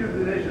the unity of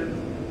the nation,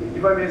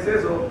 if I may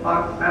say so,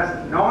 are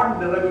as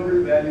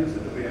non-derogable values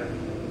of the preamble.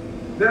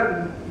 They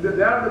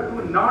are the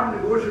two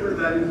non-negotiable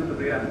values of the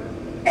preamble.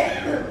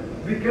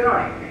 We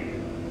cannot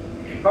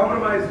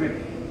compromise with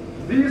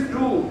these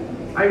two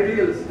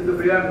ideals in the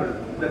preamble,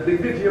 the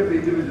dignity of the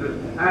individual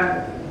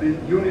and the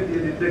unity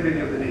and integrity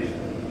of the nation.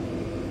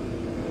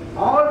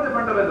 All the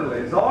fundamental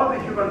rights, all the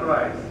human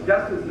rights,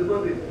 justice,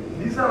 liberty,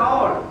 these are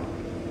all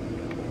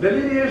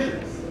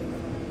delineations,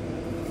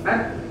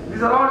 and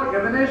these are all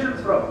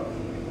emanations from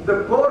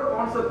the core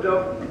concept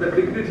of the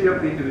dignity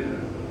of the individual.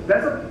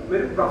 That's a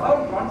very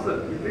profound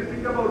concept. If you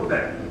think about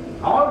that,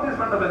 all these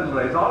fundamental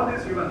rights, all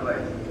these human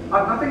rights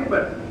are nothing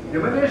but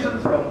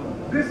emanations from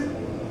this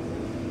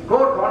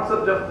core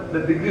concept of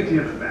the dignity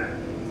of man,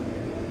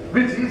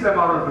 which is a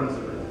moral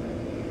principle.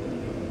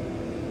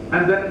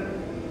 And then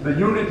the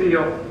unity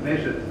of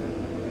nation.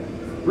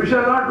 We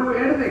shall not do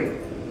anything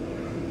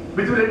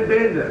which will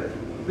endanger,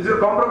 which will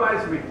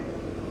compromise with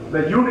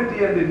the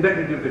unity and the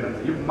integrity of the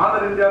country. If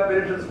Mother India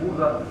perishes,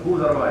 who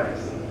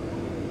survives?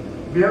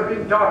 We have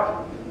been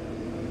taught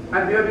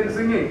and we have been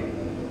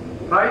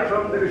singing right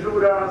from the Vishnu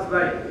Purana's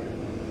time.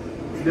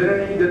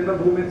 Janani Janma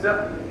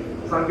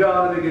Bhumicha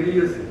Sargara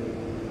Gariyasi.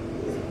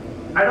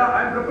 And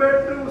I am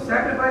prepared to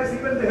sacrifice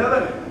even the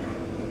heaven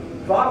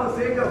for the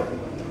sake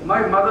of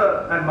my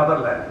mother and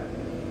motherland.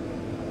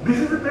 This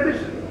is a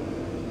tradition.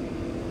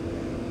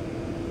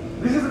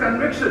 This is a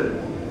conviction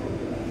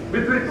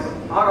with which,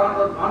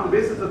 on the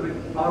basis of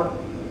which, our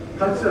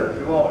culture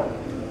evolved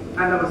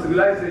and our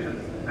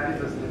civilizations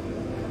manifested.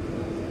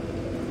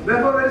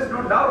 Therefore, there is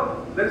no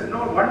doubt, there is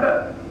no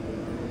wonder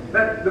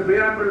that the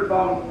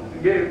preamble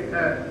gave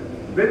a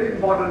very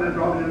important and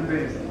prominent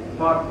place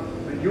for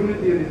the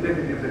unity and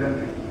integrity of the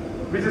country,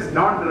 which is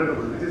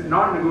non-derogable, which is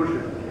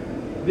non-negotiable.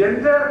 The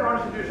entire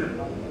constitution,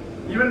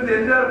 even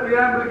the entire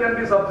preamble, can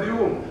be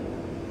subsumed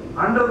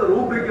under the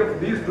rubric of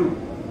these two,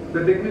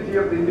 the dignity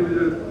of the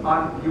individual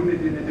and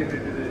unity and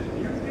integrity of the nation.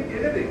 You take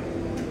anything,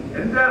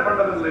 entire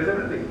fundamental rights,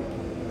 everything,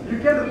 you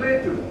can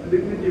relate to the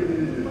dignity of the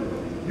individual.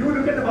 You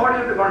look at the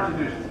body of the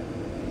constitution.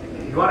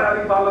 You are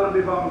having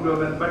parliamentary form of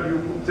government, but you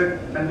put check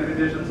and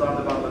limitations on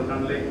the parliament,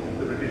 unlike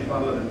the British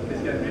parliament,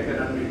 which can make and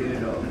unmake any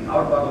law.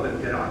 Our parliament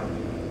cannot.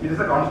 It is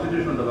a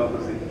constitutional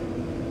democracy.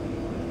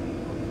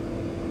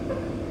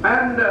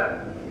 And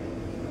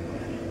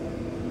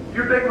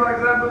you take, for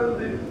example,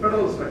 the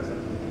federal structure,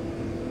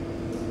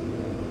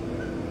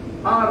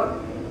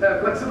 or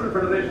a flexible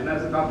federation,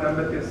 as Dr.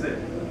 Ambedkar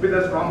said, with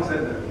a strong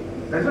center.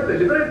 That's a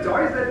deliberate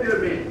choice that we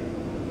have made.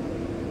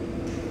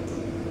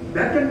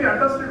 That can be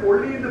understood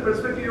only in the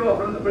perspective of,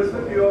 from the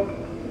perspective of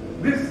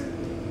this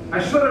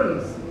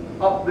assurance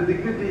of the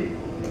dignity,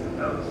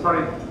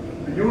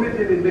 the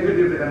unity and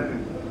integrity of the country.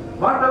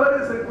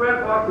 Whatever is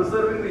required for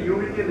preserving the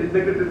unity and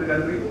integrity of the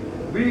country,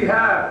 we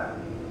have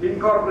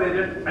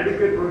incorporated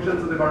adequate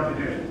provisions in the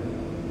Constitution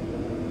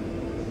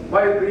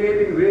while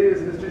creating various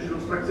institutional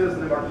structures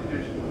in the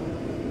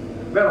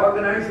Constitution. We are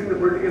organizing the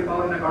political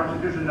power in a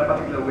Constitution in a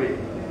particular way.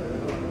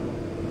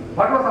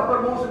 What was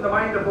uppermost in the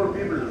mind of our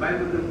people, the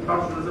mind of the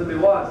Constitutional Assembly,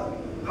 was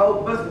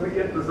how best we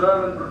can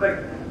preserve and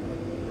protect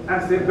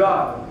and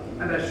safeguard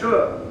and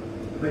assure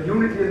the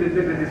unity and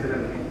integrity of the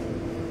country.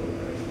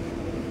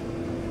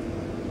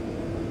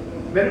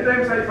 Many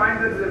times I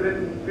find that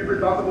when people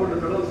talk about the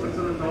federal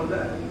structure and all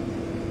that,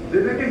 they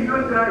make a hue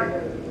and cry,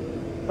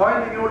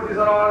 pointing out these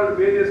are all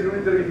various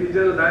unitary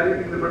features,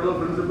 diluting the federal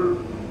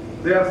principle.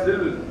 They are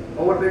still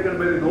overtaken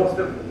by the ghost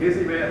of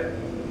A.C. Mayer,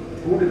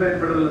 who defined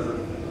federalism.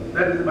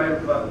 That is the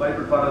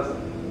Bible for us.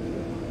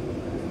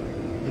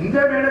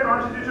 India made a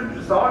constitution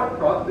to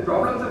solve the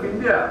problems of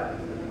India.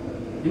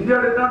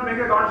 India did not make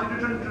a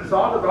constitution to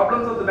solve the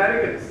problems of the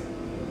Americans.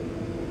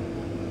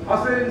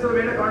 Australians have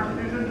made a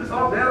constitution to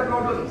solve their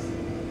problems.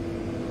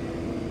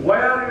 Why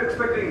are you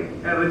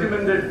expecting a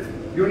regimented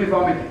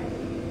uniformity?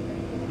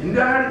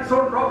 India had its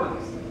own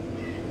problems.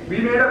 We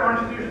made a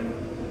constitution,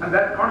 and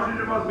that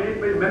constitution was made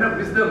by men of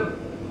wisdom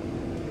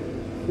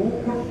who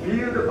could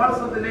feel the pulse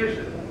of the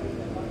nation,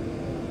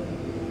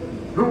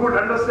 who could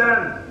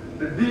understand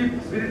the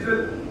deep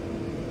spiritual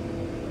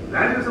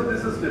values of the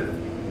system.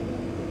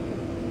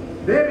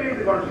 They made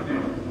the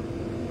constitution.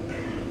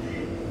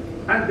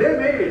 And they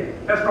made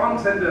a strong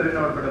center in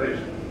our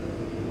federation.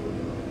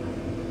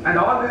 And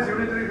all these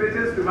unitary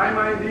features, to my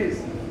mind,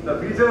 is the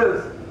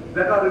features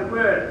that are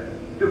required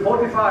to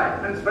fortify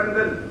and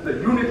strengthen the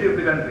unity of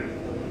the country.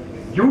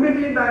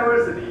 Unity in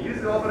diversity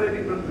is the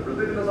operating principle,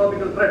 the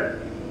philosophical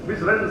thread which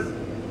runs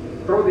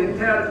through the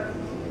entire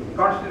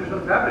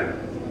constitutional fabric.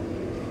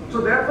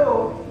 So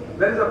therefore,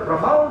 there is a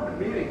profound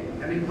meaning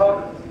and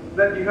importance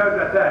that you have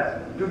to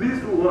attach to these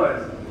two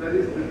words, that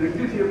is the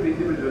dignity of the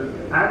individual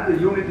and the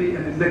unity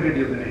and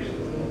integrity of the nation.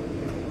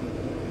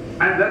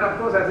 And then of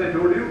course, as I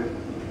told you,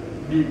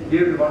 we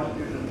gave the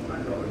Constitution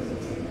and laws.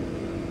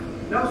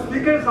 Now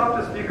speakers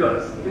after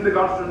speakers in the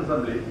Constituent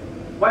Assembly,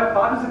 while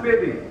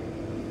participating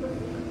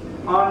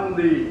on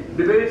the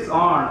debates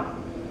on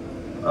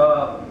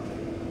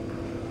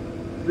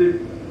the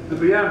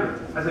preamble,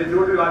 as I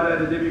told you,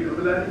 Ajay J.B.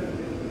 Kripalani,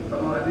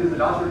 at least the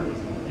last one,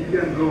 you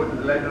can go to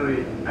the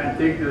library and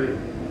take the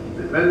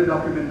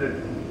well-documented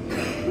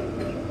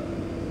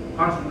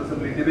Constituent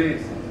Assembly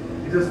debates.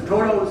 It has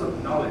storehouses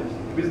of knowledge,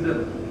 wisdom,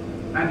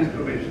 and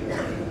information.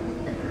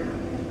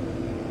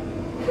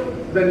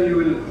 Then you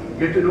will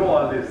get to know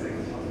all these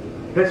things.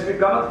 H.V.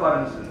 Kamath, for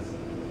instance,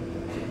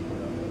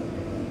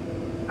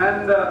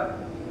 and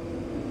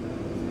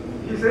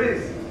he says,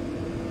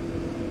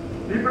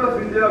 people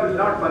of India will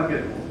not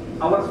forget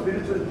our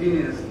spiritual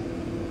genius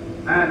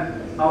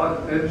and our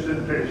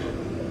ancient tradition.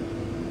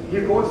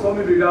 He quotes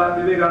Swami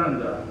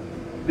Vivekananda,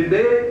 the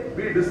day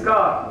we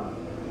discover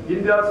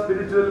India's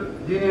spiritual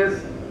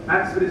genius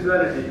and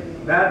spirituality,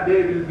 that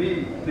day will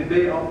be the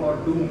day of our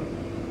doom.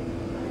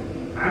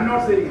 I am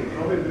not saying it,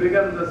 Swami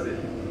Vivekananda said.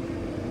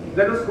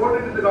 That was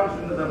quoted in the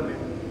Constituent Assembly,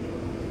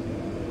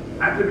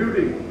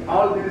 attributing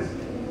all these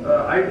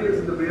ideas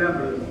in the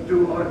preamble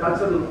to our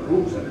cultural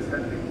roots in this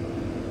country.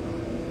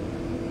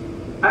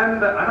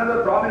 And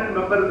another prominent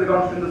member in the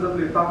Constituent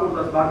Assembly, Thakur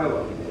Das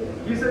Bhargava,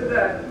 he said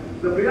that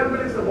the preamble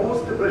is the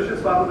most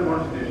precious part of the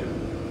Constitution.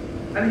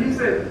 And he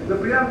said the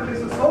preamble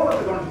is the soul of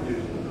the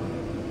Constitution.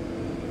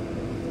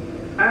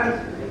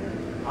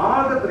 And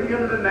all the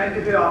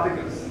 395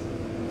 articles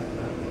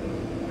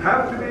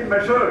have to be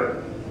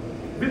measured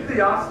with the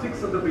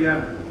yardsticks of the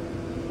preamble.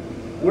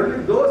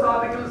 Only those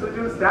articles which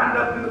will stand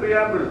up to the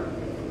preamble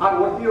are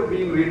worthy of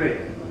being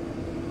retained.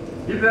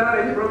 If there are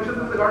any provisions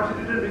of the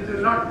Constitution which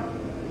will not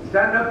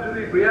stand up to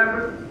the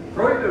preamble,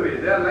 throw it away.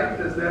 They are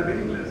lifeless, they are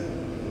meaningless.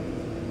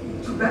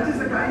 So that is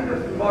the kind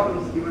of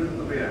importance given to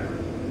the preamble.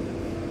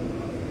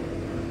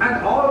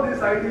 And all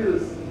these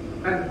ideals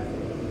and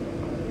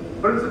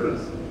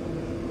principles,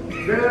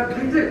 they are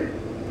treated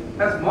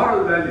as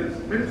moral values,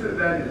 spiritual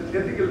values,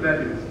 ethical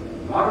values.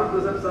 Moral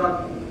precepts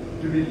are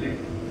to be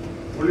lived.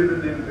 Only then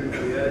they will bring the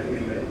reality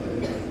in life.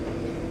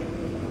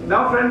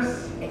 Now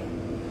friends,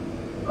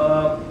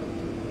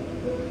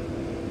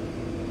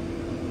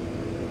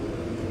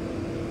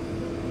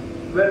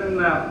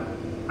 when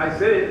I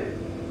say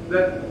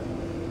that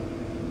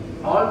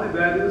all the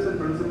values and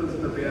principles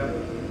in the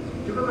preamble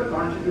together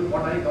constitute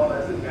what I call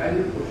as the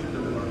value quotient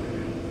of the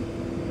Constitution.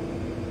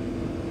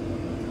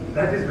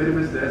 That is very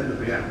much there in the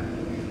preamble.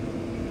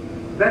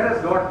 That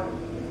has got,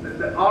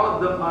 all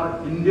of them are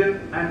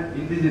Indian and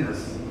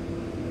indigenous.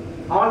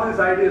 All these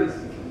ideals,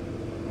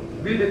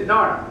 we did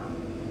not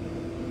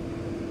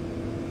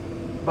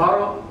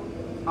borrow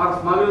or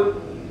smuggle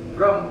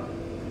from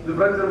the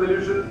French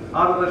Revolution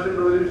or the Russian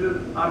Revolution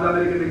or the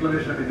American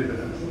Declaration of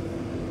Independence.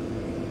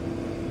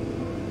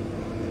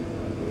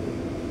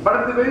 But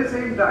at the very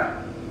same time,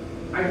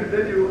 I should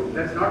tell you,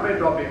 that's not my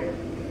topic.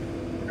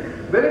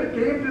 When it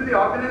came to the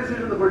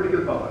organization of the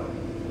political power,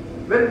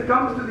 when it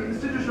comes to the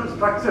institutional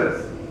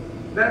structures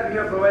that we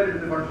have provided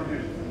in the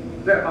Constitution,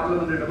 the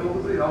parliamentary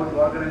democracy, how to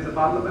organize the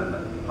parliament,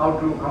 how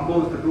to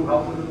compose the two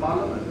houses of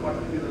parliament, what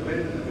will be the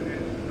relationship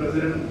between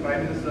president,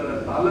 prime minister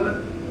and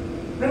parliament,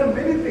 there are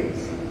many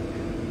things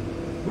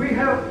we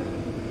have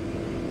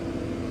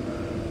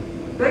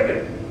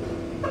taken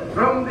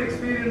from the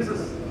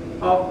experiences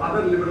of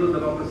other liberal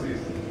democracies.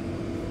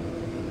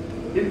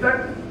 In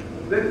fact,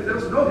 there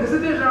was no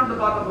hesitation on the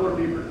part of our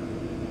people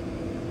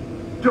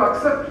to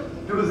accept,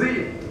 to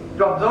receive,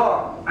 to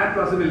absorb and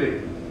to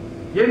assimilate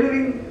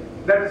anything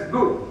that is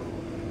good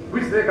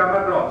which they come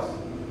across.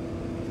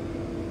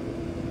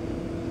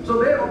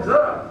 So they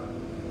observe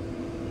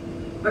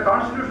the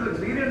constitutional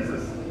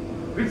experiences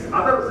which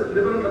other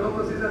liberal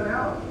democracies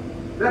have.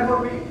 Therefore,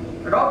 we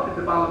adopted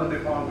the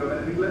parliamentary form of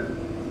government in England,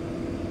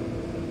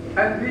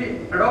 and we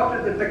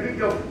adopted the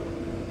technique of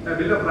a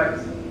Bill of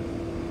Rights,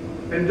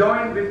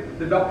 enjoined with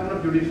the doctrine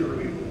of judicial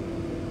review.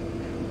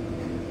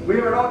 We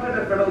have adopted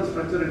a federal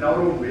structure in our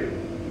own way,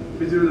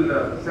 which will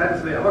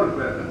satisfy our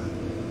requirements.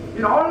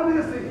 In all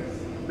these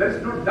things, there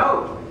is no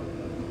doubt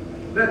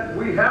that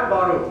we have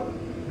borrowed,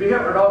 we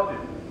have adopted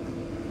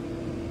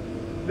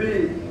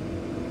the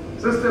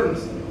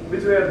systems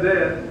which were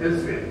there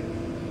elsewhere.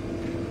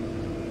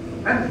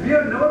 And we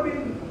have never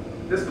been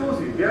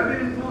exclusive, we have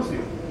been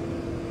inclusive.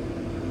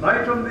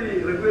 Right from the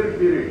Rigvedic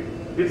period,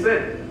 it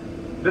said,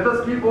 let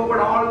us keep open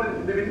all the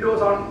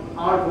windows on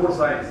all four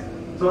sides,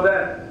 so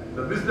that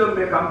the wisdom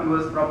may come to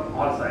us from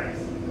all sides.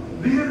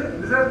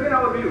 This has been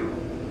our view,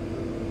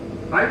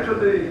 right from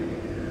the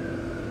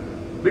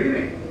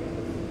beginning.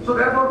 So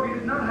therefore, we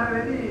did not have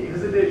any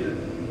hesitation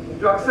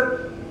to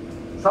accept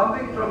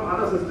something from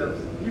other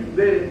systems if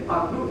they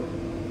are good.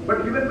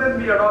 But even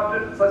when we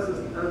adopted such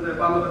the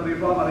parliamentary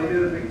reform or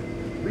anything,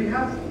 we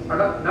have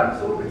done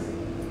so with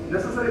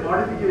necessary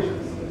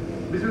modifications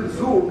which will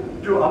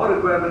suit to our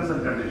requirements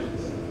and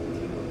conditions.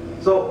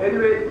 So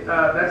anyway,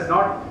 that's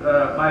not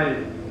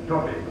my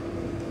topic.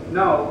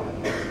 Now,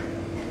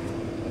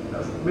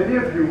 as many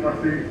of you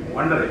must be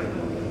wondering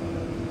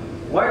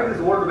why this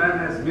old man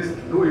has missed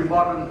two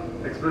important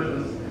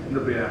expressions in the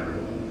preamble.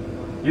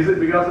 Is it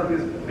because of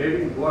his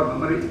fading poor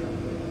memory,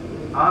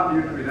 or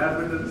due to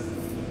inadvertence,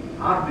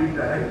 or due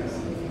to arrogance?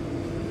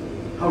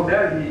 How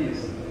dare he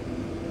is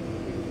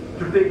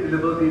to take the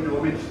liberty to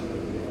omit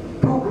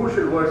two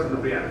crucial words in the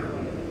preamble.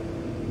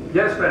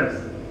 Yes, friends,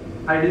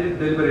 I did it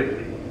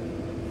deliberately.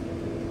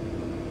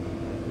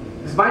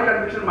 It's my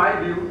conviction, my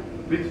view,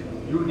 which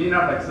you need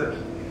not accept.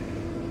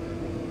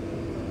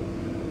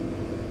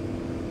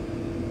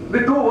 The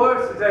two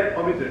words which I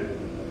omitted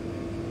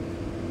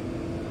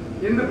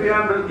in the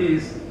preamble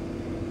is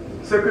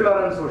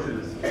secular and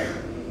socialist.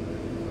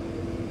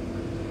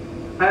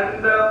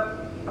 And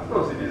of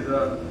course it is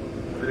a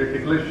very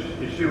ticklish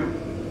issue.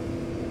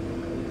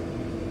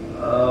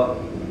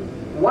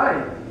 Why?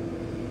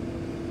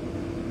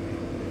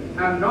 I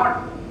am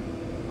not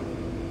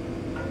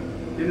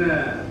in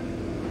a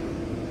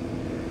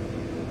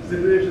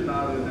situation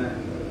or in a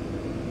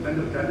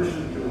mental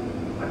condition to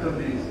utter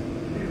these.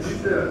 This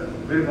is a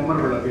very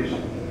memorable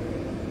occasion.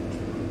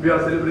 We are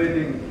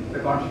celebrating the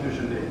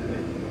Constitution Day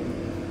today.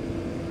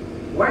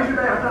 Why should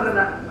I utter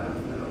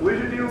why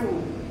should you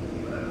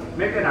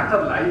make an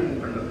utter lie in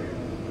front of you?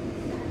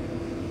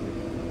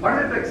 What is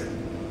the text?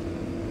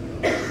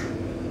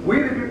 We,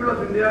 the people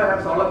of India,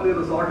 have solemnly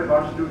resolved to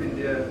constitute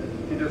India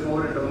into a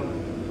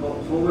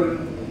sovereign,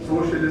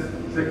 socialist,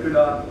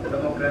 secular,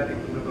 democratic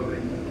republic.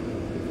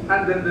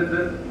 And then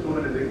so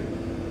many things.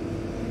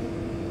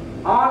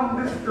 On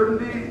this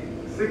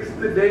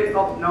 26th day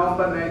of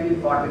November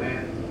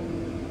 1949,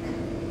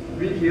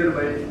 we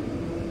hereby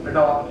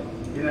adopt,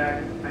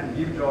 enact, and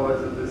give to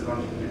ourselves this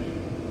constitution.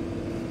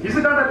 Is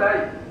it not a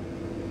lie?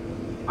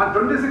 On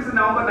 26th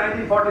November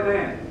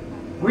 1949,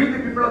 we, the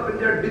people of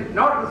India, did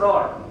not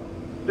resolve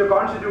to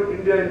constitute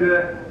India into a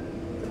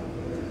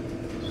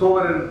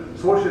sovereign,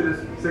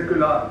 socialist,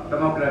 secular,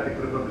 democratic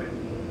republic.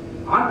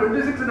 On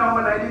 26th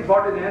November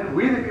 1949,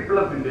 we, the people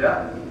of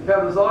India,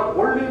 have resolved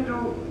only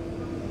to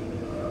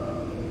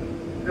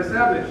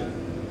establish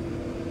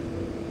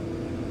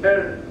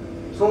a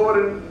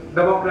sovereign,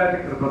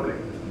 democratic republic.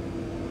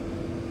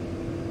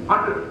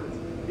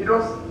 It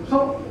was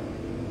so.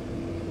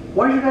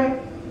 Why should I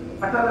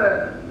utter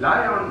a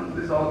lie on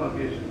this solemn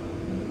occasion?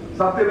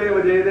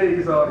 Satyameva Jayate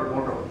is our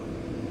motto.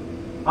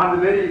 On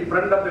the very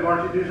front of the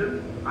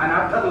Constitution, an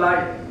utter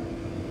lie,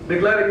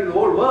 declaring the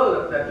whole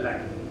world that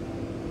lie.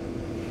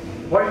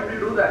 Why should we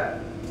do that?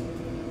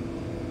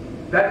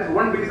 That is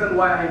one reason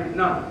why I did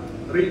not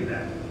read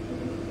that.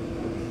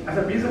 As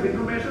a piece of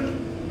information,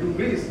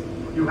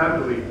 you have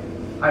to read.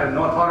 I have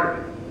no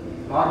authority,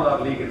 moral or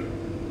legal,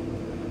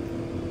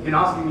 in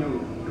asking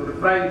you to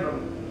refrain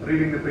from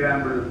reading the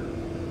preamble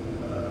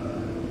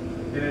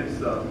in its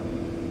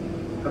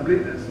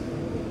completeness.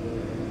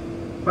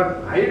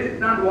 But I did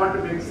not want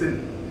to make sin,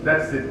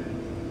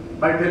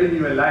 by telling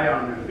you a lie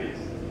on your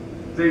face,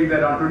 saying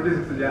that on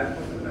 26th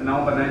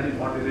November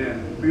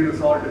 1949, we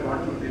resolved to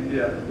constitute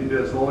India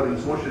into a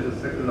sovereign, socialist,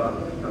 secular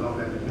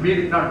democracy. We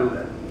did not do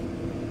that.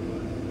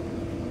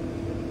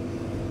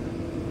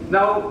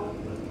 Now,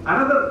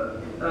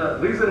 another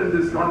reason in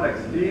this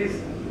context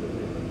is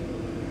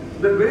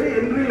the very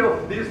entry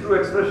of these two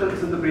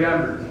expressions in the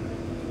preamble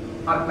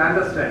are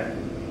clandestine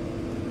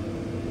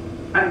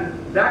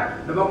and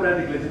lack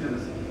democratic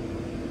legitimacy.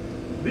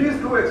 These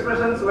two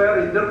expressions were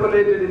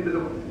interpolated into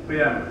the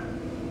preamble,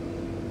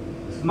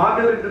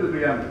 smuggled into the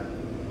preamble,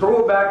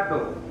 thrown back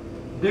though,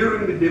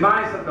 during the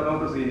demise of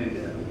democracy in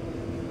India,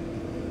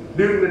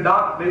 during the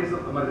dark days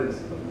of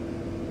emergency,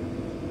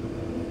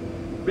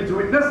 which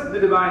witnessed the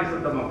demise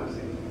of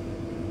democracy.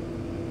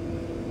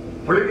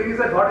 Only thing is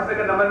that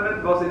 42nd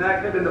Amendment was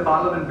enacted in the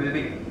Parliament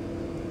building.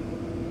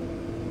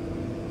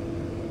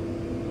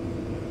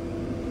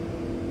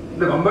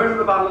 The members of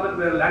the Parliament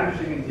were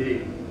languishing in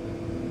jail.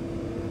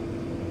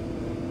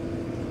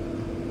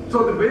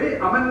 So the very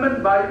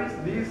amendment by which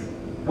these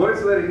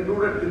words were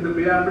included in the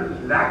preamble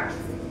lacked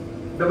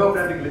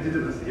democratic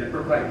legitimacy and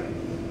propriety.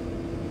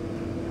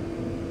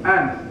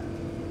 And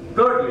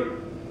thirdly,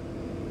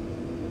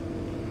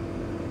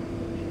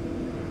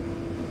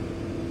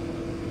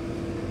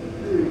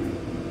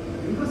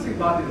 the interesting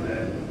part is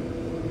that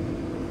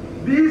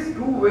these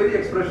two very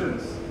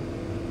expressions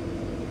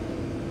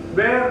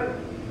were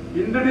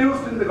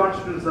introduced in the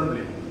Constituent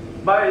Assembly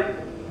by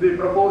the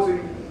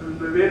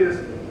various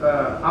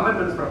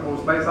amendments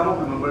proposed by some of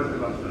the members of the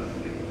Constituent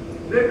Assembly.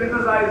 They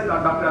criticized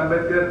Dr.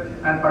 Ambedkar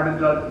and Pandit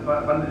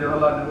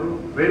Jawaharlal Nehru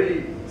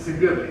very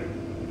severely.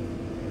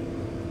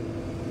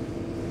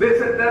 They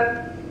said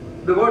that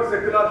the word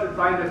secular should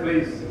find a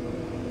place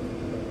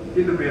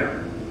in the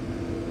preamble.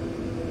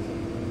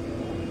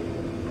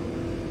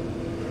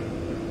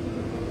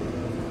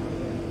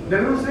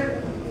 Nehru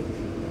said,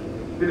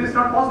 it is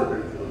not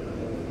possible.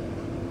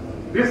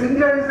 Because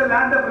India is a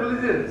land of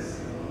religions.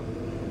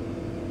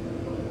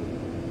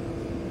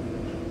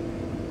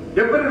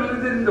 Every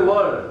religion in the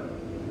world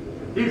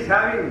is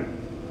having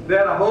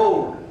their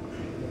abode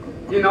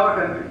in our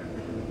country.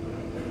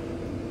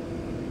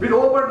 With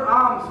open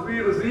arms we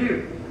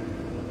receive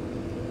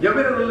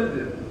every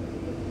religion.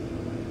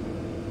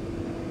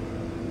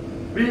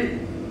 We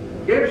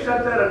gave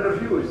shelter and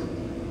refuge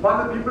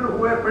for the people who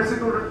were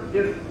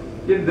persecuted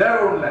in their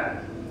own land.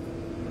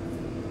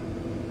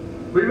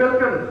 We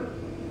welcomed them.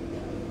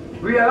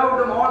 We allowed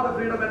them all the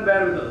freedom and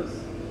wherewithals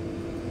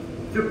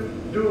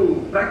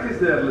to practice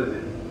their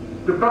religion,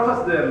 to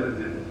profess their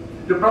religion,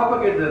 to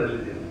propagate their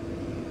religion.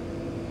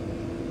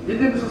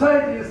 Indian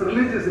society is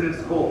religious in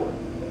its core.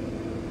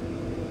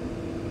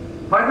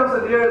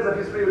 5,000 years of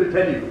history will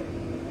tell you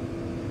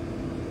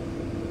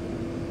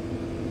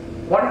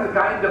what is the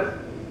kind of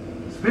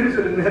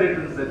spiritual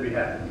inheritance that we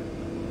have.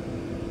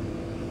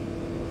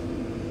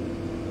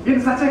 In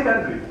such a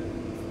country,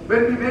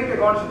 when we make a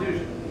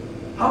constitution,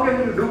 how can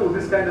you do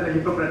this kind of a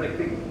Hippocratic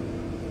thing?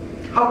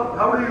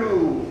 How do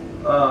you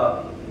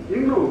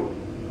include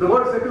the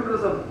word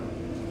secularism?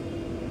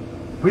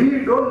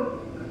 We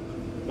don't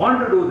want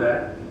to do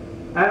that.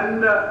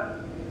 And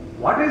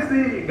what is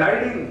the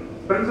guiding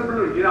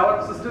principle in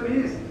our system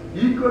is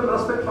equal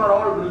respect for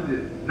all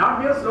religions.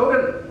 Not mere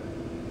slogan.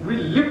 We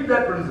live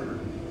that principle.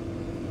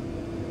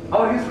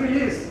 Our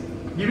history is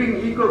giving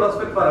equal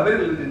respect for every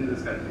religion in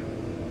this country.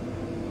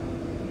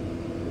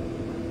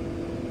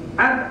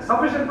 And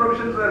sufficient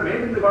provisions were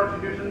made in the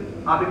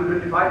Constitution, Article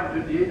 25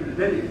 to 28 will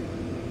tell you.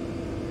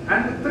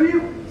 And the three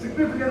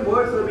significant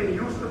words have been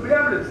used in the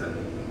preamble itself.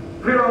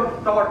 Freedom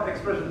of thought,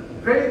 expression,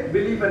 faith,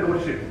 belief and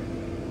worship.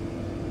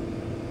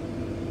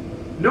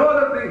 No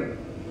other thing.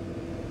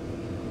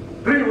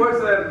 Three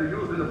words are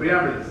used in the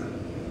preamble itself.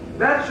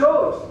 That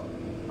shows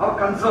our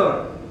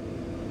concern.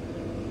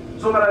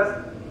 So far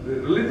as the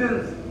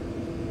religion's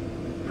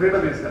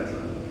freedom is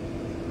concerned.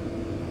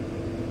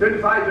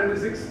 25,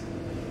 26,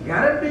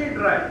 guaranteed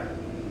right,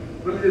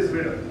 religious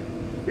freedom.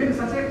 In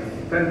such a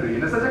country,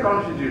 in such a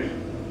constitution,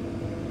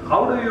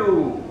 how do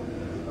you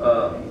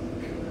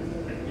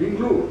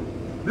include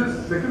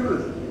this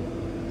secularism?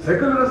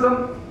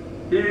 Secularism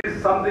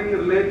is something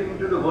relating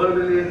to the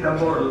worldly and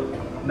temporal,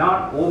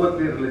 not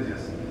overtly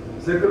religious.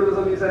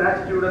 Secularism is an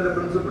attitude and a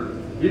principle,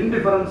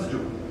 indifference to,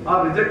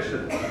 or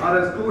rejection,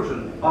 or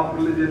exclusion of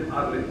religion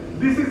or religion.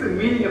 This is the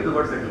meaning of the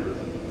word secularism.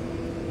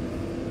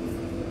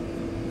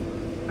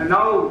 And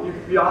now,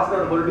 if we ask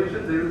our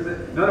politicians, they will say,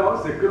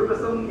 no,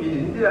 secularism in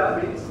India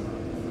means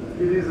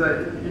it is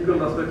equal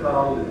respect for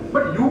all.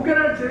 But you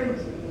cannot change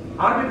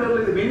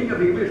arbitrarily the meaning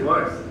of English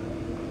words.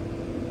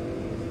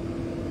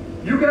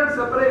 You cannot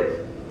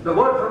separate the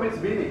word from its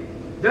meaning,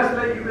 just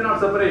like you cannot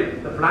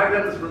separate the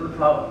fragrance from the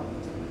flower.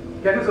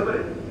 Can you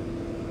separate?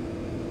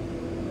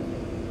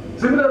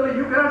 Similarly,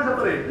 you cannot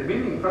separate the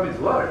meaning from its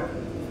word.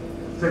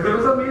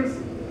 Secularism means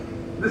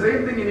the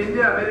same thing in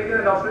India, America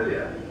and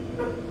Australia.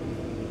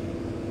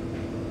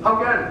 How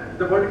can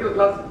the political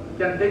class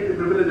can take the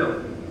privilege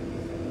of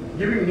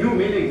giving new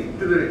meaning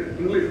to the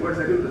English word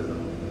secularism?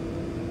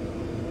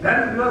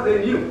 That is because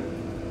they knew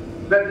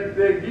that if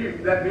they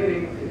give that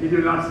meaning, it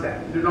will not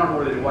stand, it will not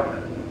hold any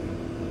water.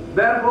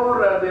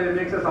 Therefore, they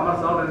make a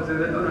somersault and say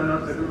that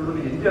no, secularism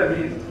in India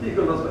means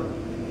equal respect.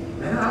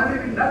 Then how have they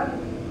been done?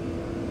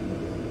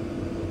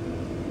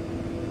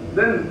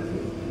 Then,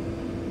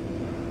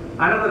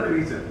 another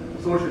creature,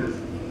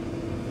 socialism.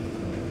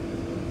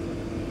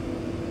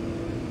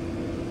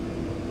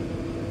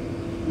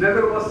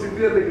 Nehru was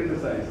severely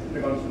criticized in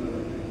the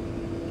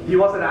Constitution. He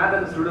was an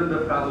ardent student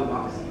of Karl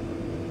Marx,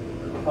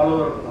 a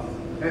follower of Marx,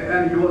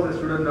 and he was a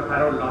student of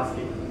Harold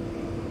Lansky,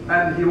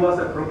 and he was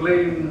a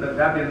proclaimed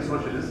Fabian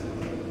socialist.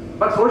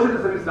 But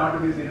socialism is not to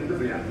be seen in the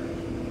preamble,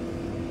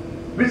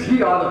 which he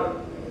authored.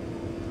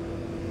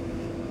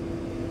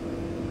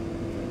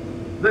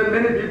 Then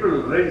many people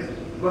raised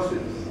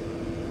questions.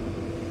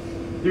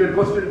 Even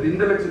questioned the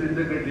intellectual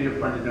integrity of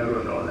Pandit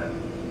Nehru and all that.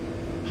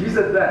 He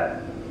said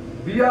that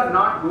we are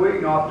not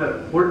going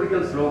after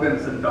political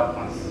slogans and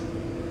dogmas.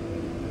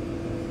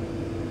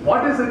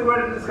 What is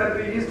required in this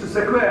country is to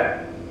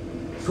secure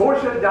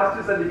social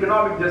justice and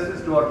economic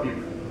justice to our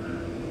people.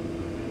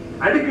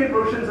 Adequate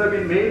provisions have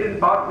been made in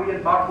Part 3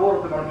 and Part 4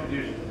 of the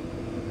Constitution.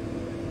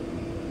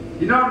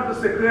 In order to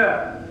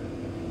secure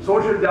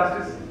social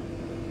justice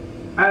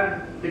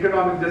and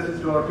economic justice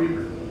to our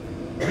people,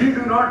 we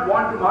do not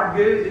want to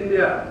mortgage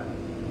India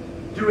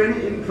to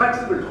any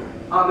inflexible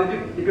or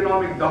rigid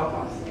economic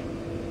dogmas.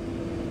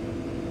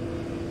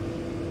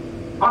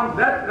 On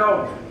that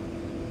ground,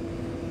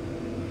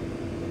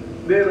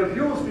 they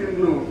refuse to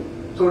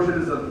include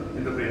socialism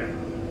in the preamble.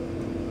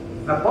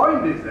 The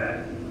point is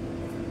that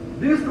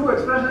these two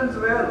expressions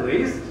were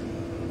raised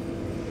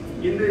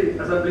in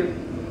the assembly.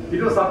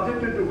 It was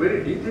subjected to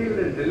very detailed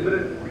and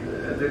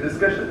deliberate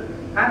discussion,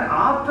 and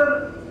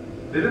after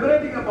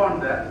deliberating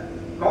upon that,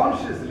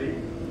 consciously,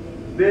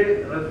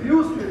 they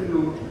refused to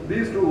include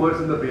these two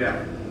words in the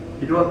preamble.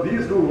 It was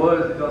these two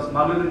words that was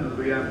smuggled into the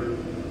preamble,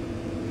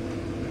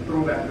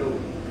 through back to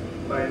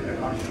by the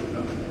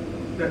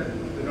Constitution, that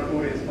the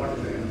notorious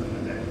 42nd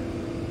Amendment.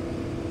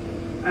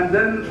 And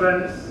then,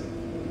 friends,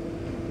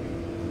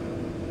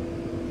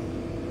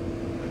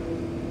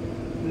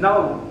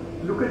 now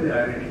look at the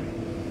irony.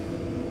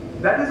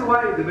 That is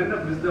why the men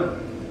of wisdom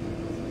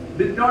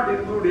did not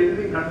include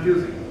anything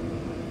confusing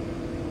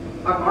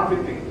or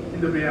conflicting in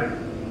the preamble.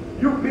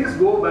 You please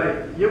go by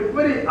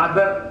every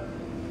other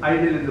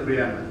ideal in the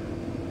preamble.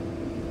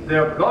 They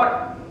have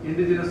got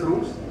indigenous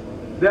roots.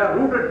 They are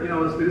rooted in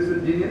our spiritual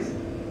genius.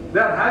 They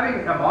are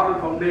having a moral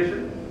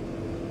foundation.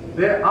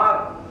 They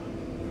are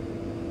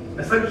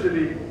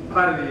essentially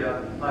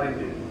Bharatiya or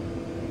Indian.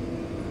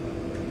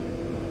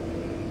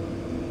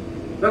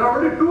 There are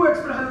only two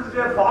expressions which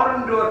are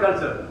foreign to our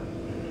culture: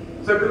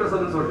 secularism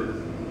and socialism.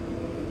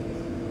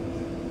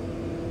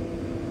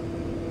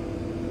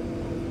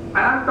 And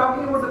I am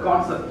talking about the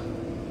concept.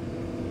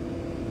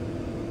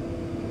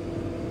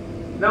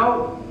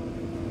 Now,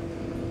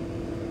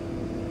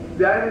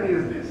 the irony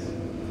is this.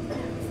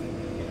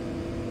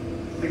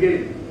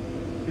 Again,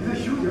 it's a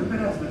huge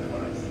embarrassment for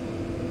us.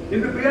 In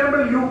the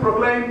preamble, you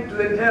proclaim to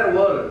the entire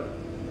world,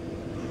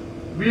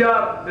 we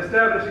are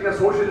establishing a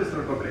socialist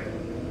republic.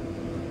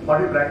 What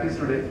do you practice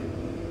today?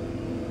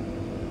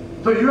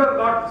 So you have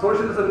got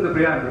socialism in the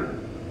preamble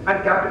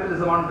and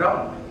capitalism on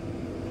ground.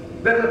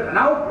 There is an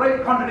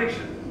outright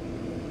contradiction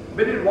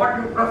between what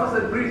you profess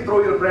and preach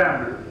through your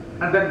preamble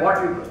and then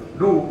what you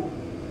do.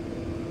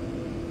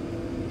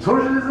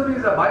 Socialism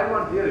is a buy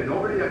one theory.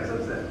 Nobody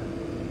accepts that.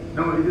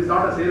 No, it is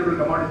not a saleable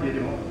commodity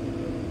anymore.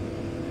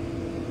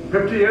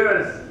 50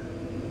 years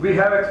we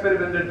have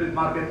experimented with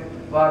market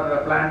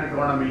for planned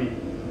economy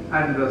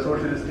and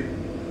socialistic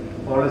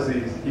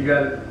policies.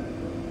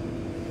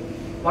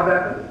 What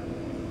happened?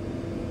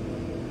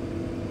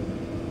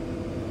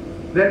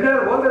 The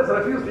entire world has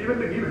refused even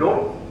to give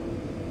loan.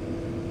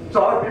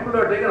 So our people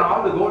have taken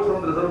all the gold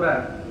from the Reserve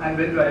Bank and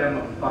went to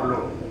IMF for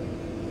loan.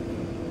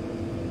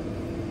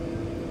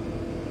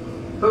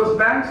 So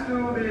thanks to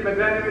the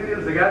magnanimity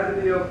and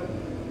sagacity of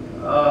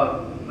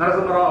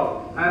Narasimha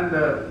Rao and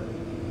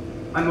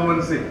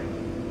Manmohan Singh,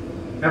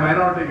 a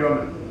minority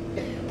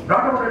government,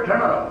 brought about a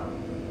turnaround.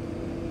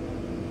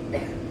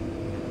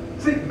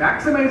 See,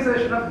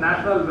 maximization of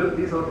national wealth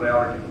is our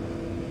priority.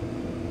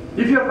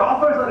 If your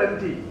coffers are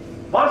empty,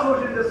 what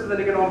social justice and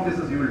economic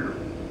justice you will do?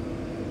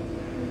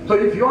 So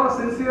if you are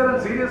sincere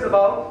and serious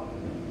about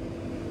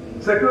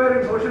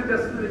securing social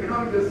justice and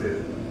economic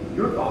justice,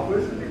 your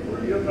coffers will be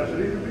full, your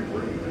treasuries will be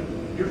full.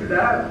 You should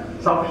have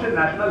sufficient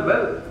national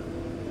wealth.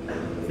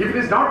 If it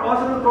is not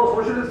possible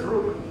through socialist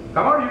route,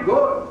 come on, you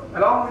go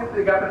along with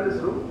the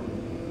capitalist route,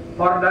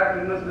 foreign direct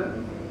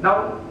investment.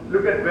 Now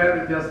look at where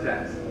it just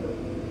stands.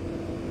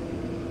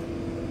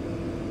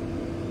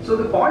 So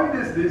the point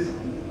is this: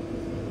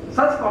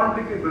 such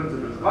contradicting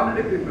principles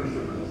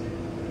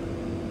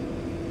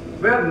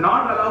were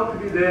not allowed to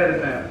be there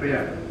in a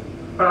preamble.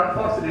 But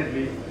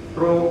unfortunately,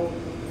 through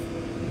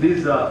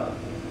this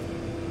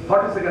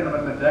 42nd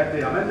Amendment Act,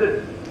 they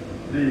amended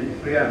the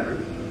preamble,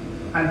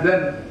 and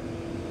then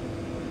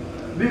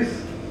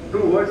these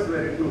two words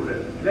were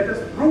included. Let us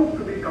prove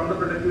to be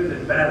counterproductive and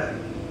embarrassing.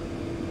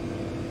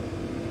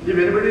 If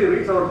anybody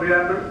reads our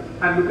preamble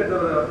and look at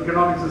our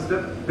economic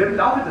system, they will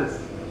laugh at us.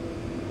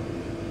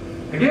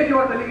 Again, you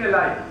are telling a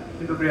lie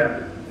in the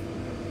preamble.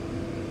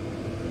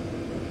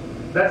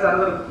 That's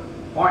another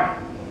point.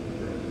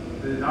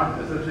 It is not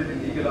essentially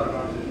legal or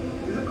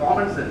constitutional. It is a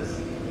common sense.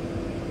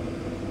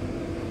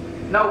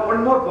 Now,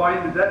 one more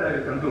point with that I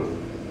will conclude.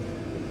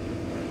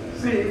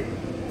 See,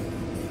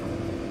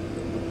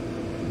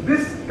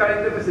 this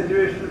kind of a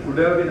situation could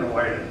have been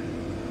avoided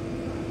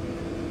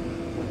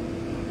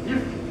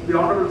if the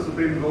Honorable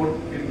Supreme Court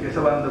in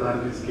Keshavananda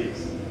Bharati's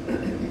case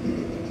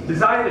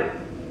decided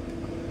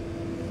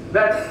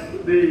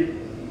that the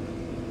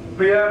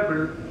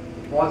preamble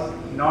was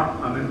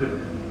not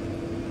amendable.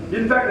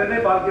 In fact, N.A.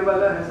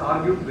 Palkewala has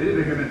argued very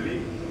vehemently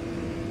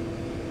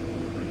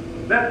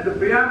that the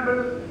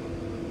preamble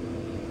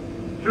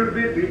should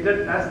be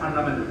treated as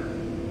unamendable.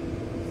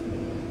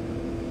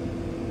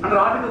 Under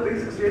Article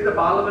 368, the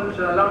Parliament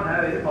shall not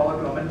have any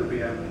power to amend the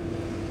preamble.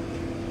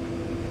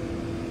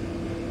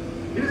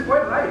 It is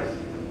quite right.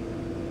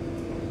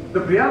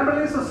 The preamble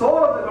is the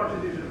soul of the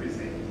Constitution, we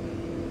say.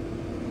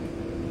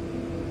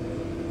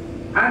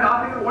 And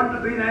Article 1 to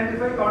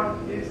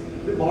 395 is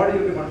the body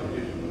of the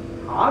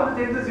Constitution. All the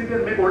changes you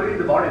can make only in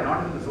the body,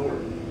 not in the soul.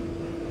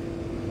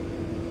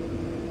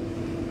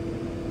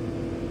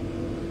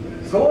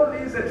 Soul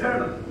is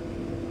eternal,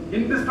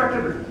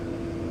 indestructible,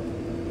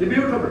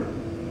 immutable.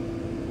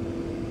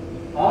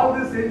 All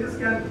these changes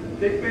can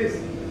take place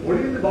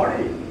only in the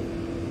body.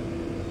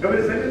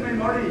 Every cell in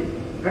my body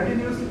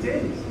continues to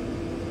change,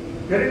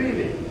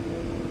 perennially,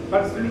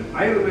 but still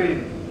I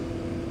remain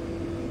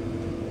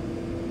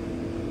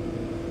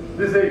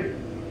the same.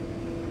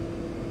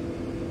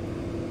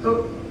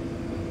 So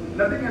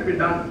nothing can be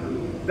done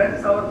to. That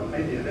is our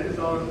idea. That is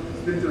our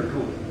spiritual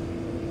truth.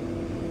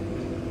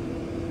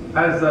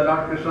 As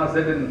Lord Krishna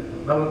said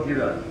in Bhagavad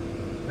Gita,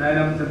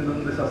 Nainam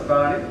Sindhum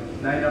Shastrani,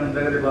 Nainam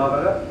Dagari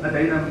Bhavaga,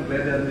 Nainam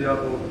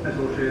Vedandyapo,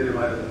 Nasosheri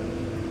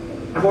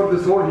Bhavaga. About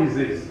the sword he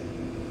says,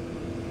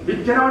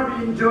 it cannot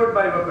be injured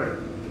by weapon,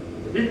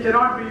 it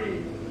cannot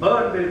be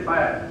burned by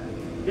fire,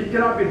 it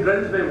cannot be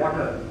drenched by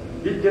water,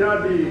 it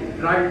cannot be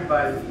dried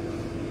by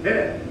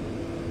air.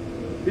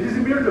 It is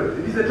immutable,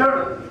 it is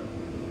eternal.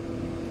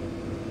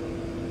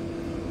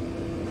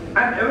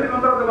 And every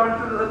member of the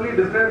Constitutional Assembly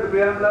described the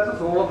preamble as the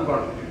soul of the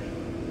Constitution.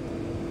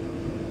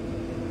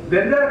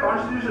 The entire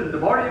Constitution, the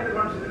body of the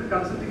Constitution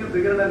consisting of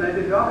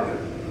 392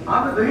 articles,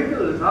 are the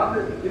vehicles, are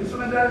the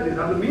instrumentalities,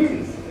 are the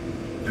means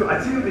to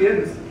achieve the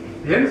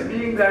ends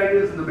being the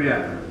ideals in the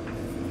preamble.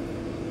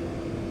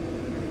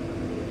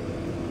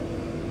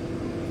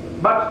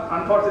 But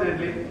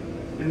unfortunately,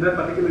 in that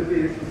particular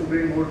case, the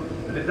Supreme Court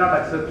did not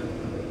accept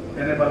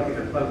any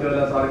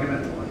particular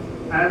argument,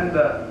 and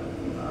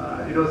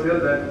it was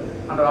held that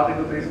under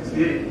Article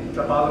 368,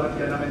 the Parliament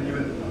can amend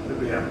even the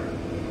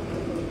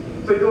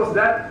preamble. So it was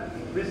that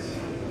which,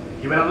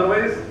 even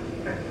otherwise,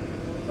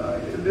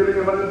 during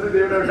emergency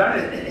they would have done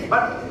it,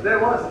 but there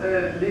was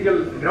a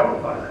legal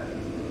ground for that.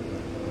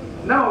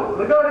 Now,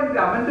 regarding the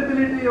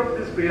amendability of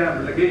this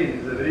preamble, again,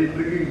 is a very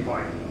intriguing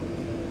point.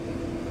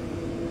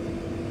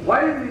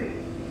 Why the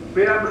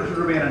preamble should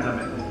remain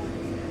unamended?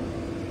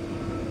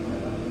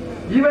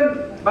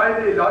 Even by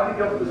the logic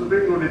of the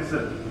Supreme Court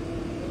itself.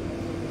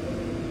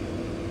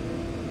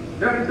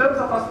 Now, in terms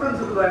of first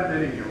principles, I am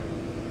telling you,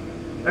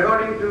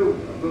 according to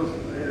those,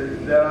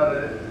 there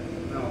are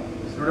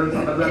students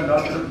other than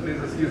doctors,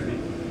 please excuse me.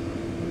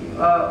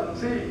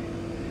 See,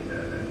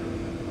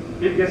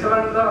 in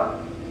Kesavananda,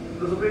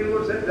 the Supreme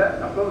Court said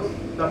that, of course,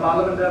 the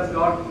Parliament has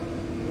got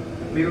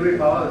legal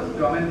powers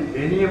to amend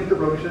any of the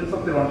provisions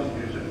of the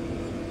Constitution,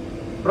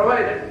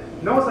 provided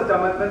no such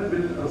amendment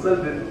will result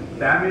in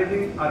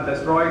damaging or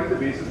destroying the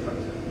basic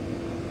structure.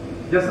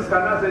 Justice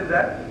Khanna said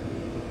that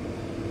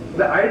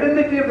the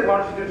identity of the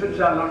Constitution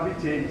shall not be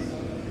changed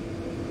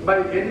by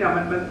any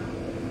amendment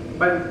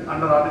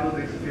under Article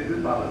 368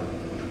 in Parliament.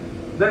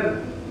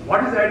 Then,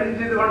 what is the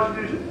identity of the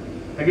Constitution?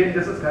 Again,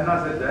 Justice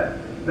Khanna said that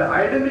the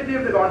identity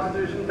of the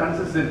Constitution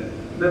consists in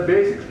the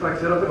basic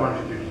structure of the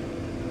Constitution.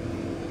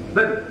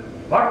 Then,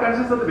 what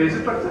consists of the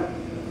basic structure?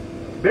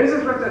 Basic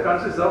structure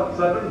consists of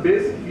certain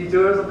basic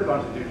features of the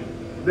Constitution.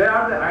 They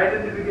are the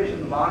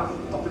identification marks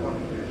of the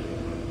Constitution.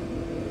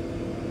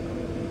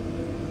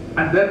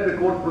 And then the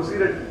court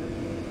proceeded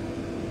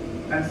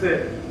and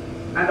said,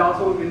 and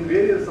also in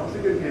various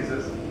subsequent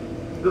cases,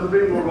 the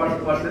Supreme Court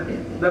was said,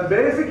 the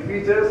basic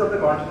features of the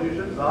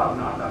Constitution are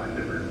not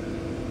amendable.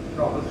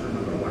 Proposition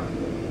number 1.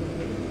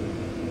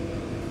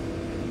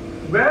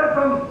 Where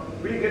from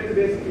we get the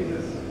basic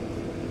features?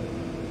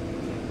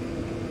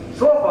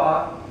 So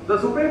far, the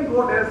Supreme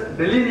Court has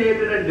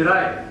delineated and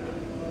derived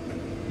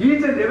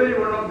each and every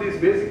one of these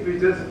basic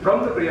features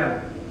from the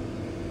preamble.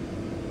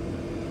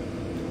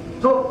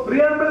 So,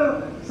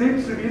 preamble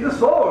seems to be the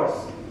source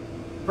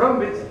from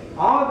which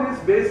all these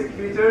basic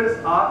features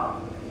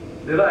are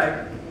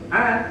derived,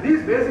 and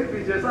these basic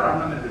features are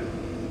unamendable.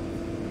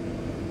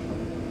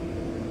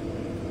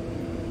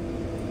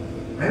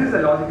 Where is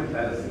the logical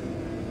fallacy?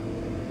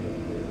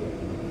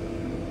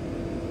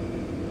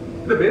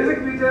 The basic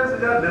features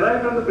which are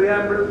derived from the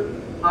preamble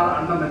are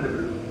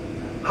unamendable.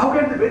 How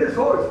can the very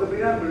source, the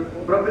preamble,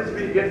 from which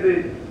we get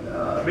the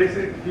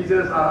basic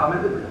features are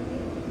amendable?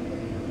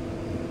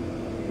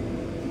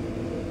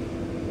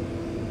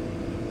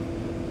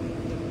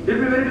 It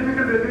will be very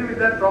difficult to agree with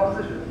that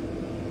proposition.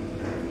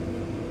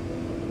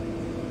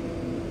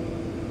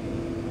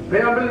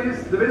 Preamble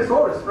is the very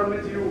source from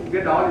which you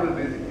get all your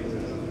basic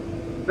features.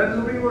 Then the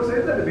Supreme Court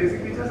says that the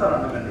basic features are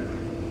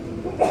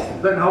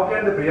unamendable. Then how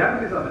can the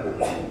preamble is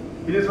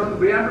amendable? It is from the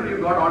preamble you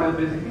got all your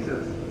basic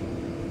features.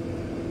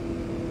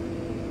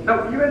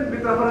 Now, even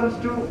with reference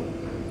to,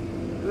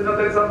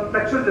 there is some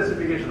textual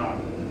justification on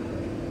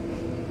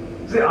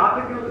it. See,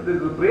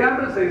 the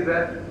preamble says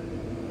that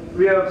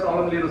we have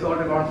solemnly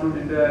resolved to constitute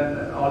India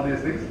and all these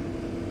things,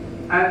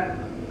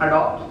 and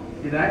adopt,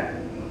 enact,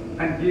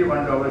 and give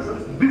unto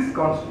ourselves this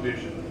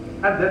constitution,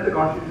 and then the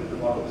constitution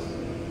follows.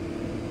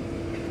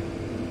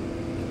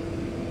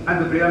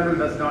 And the preamble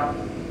does not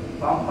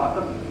form part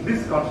of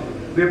this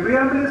constitution. The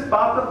preamble is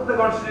part of the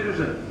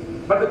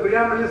constitution, but the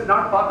preamble is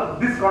not part of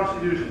this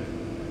constitution.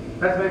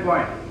 That's my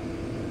point.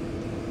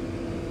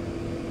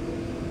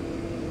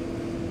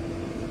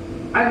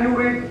 And you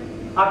read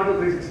Article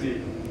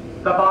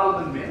 368. The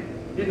Parliament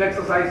may, in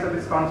exercise of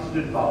its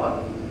constitutional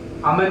power,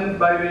 amend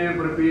by way of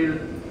repeal,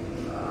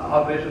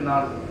 alteration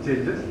or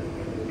changes,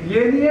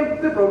 any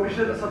of the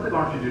provisions of the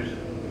Constitution.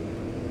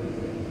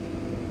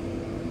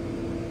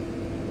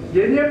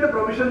 Any of the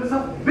provisions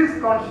of this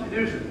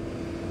Constitution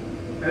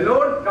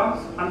alone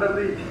comes under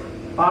the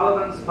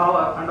Parliament's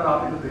power under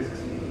Article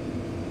 368.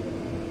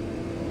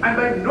 And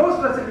by no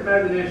stretch of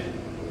imagination,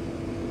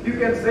 you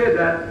can say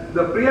that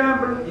the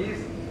preamble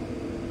is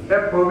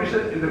a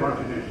provision in the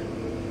Constitution.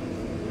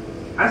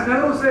 As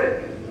Nehru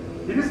said,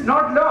 it is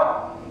not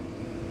law,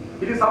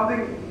 it is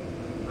something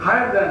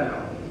higher than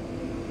law.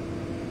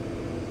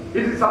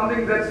 It is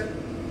something that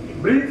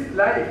breathes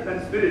life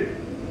and spirit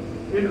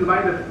into the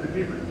mind of the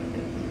people.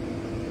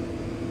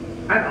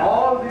 And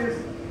all these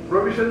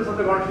provisions of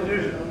the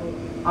Constitution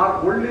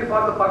are only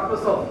for the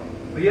purpose of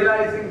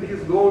realizing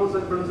these goals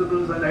and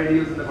principles and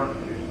ideals in the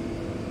Constitution.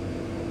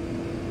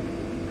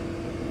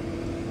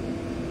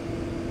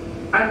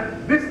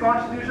 And this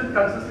Constitution,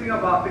 consisting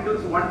of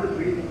Articles 1 to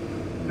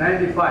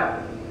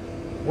 395,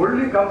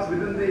 only comes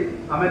within the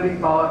amending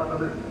power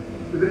of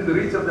within the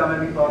reach of the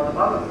amending power of the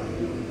Parliament.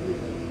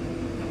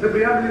 The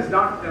Preamble is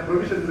not a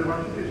provision in the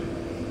Constitution.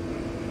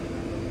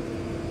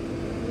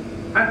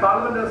 And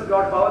Parliament has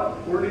got power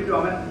only to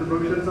amend the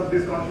provisions of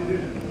this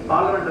Constitution.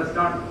 Parliament does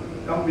not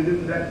come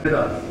within that with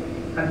us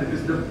and the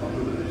wisdom of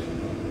the position.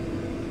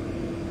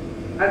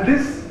 And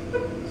this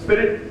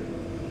spirit,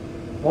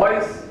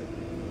 voice,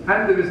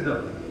 and the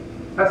wisdom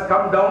has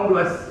come down to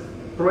us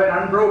through an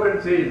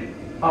unbroken chain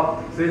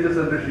of sages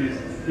and rishis,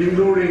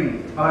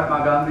 including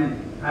Mahatma Gandhi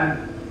and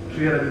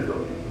Sri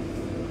Aurobindo.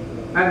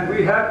 And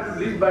we have to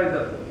live by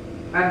them,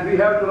 and we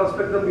have to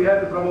respect them, we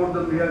have to promote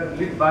them, we have to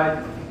live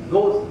by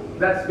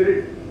that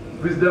spirit,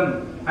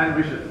 wisdom, and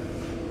vision.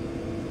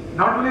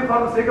 Not only for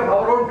the sake of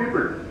our own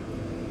people,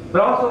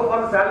 but also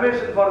for the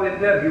salvation for the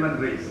entire human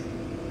race.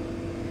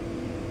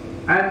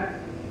 And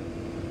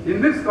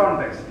in this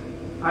context,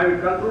 I will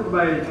conclude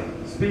my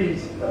speech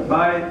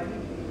by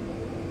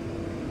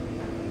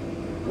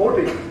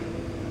quoting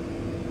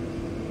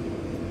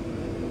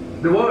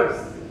the words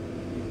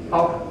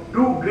of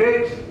two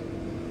great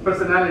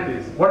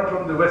personalities, one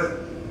from the West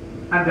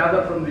and the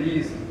other from the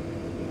East,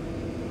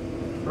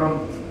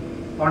 from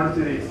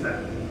Pondicherry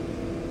itself.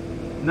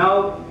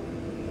 Now,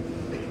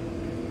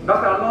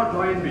 Dr. Arnold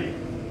Toynbee,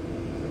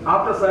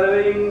 after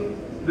surveying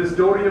the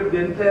story of the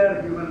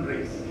entire human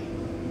race,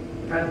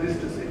 had this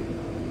to say.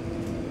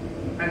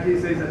 And he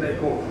says, and I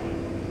quote,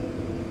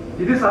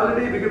 "It is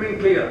already becoming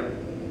clear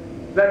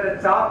that a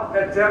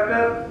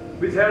chapter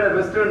which had a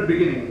Western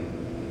beginning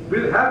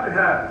will have to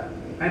have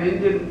an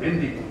Indian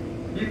ending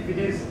if it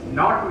is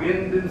not to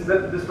end in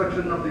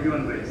self-destruction of the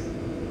human race.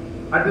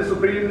 At this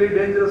supremely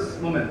dangerous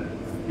moment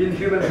in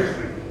human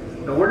history,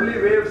 the only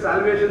way of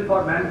salvation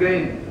for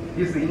mankind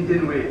is the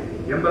Indian way,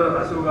 Emperor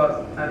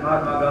Ashoka's and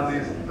Mahatma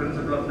Gandhi's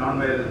principle of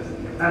non-violence,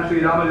 and Sri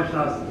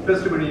Ramakrishna's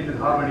testimony to the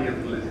harmony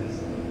of religions.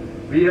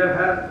 We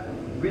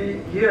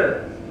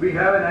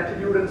have an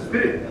attitude and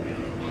spirit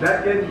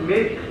that can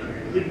make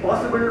it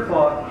possible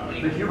for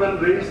the human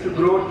race to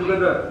grow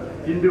together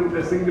into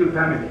a single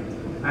family.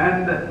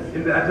 And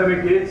in the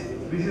atomic age,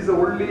 this is the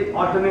only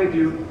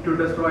alternative to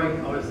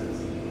destroying ourselves."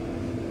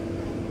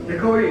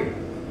 Echoing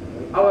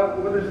our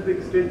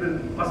Upanishadic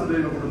statement,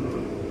 Vasudhaiva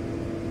Kutumbakam.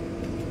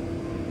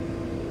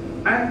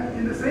 And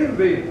in the same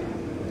way,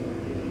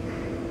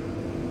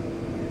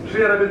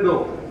 Sri Aurobindo,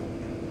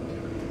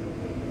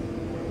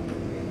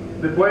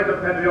 the poet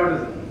of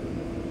patriotism,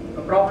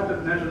 a prophet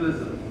of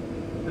nationalism,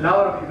 a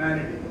lover of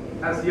humanity,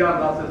 as C.R.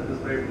 Das has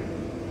described it.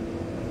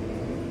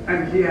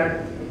 And he had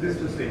this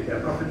to say, a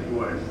prophetic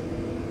words.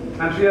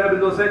 And Sri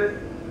Aurobindo said,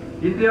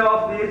 "India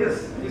of the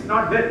ages is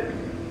not dead,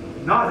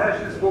 nor has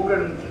she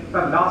spoken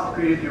her last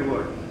creative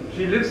word.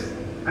 She lives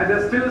and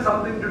has still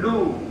something to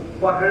do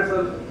for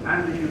herself and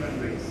the human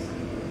race."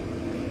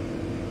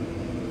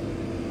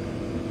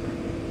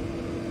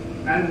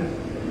 And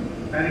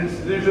an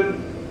institution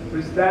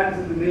which stands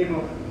in the name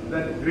of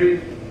that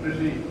great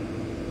Rishi,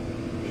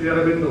 Sri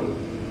Aurobindo,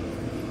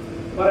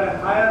 for a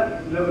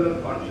higher level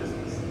of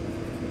consciousness.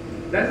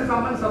 That's the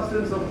sum and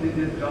substance of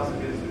Indian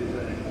philosophy and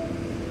spirituality.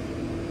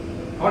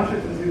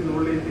 Consciousness is the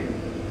only thing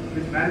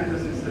which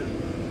manifests itself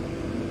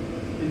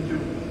into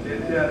the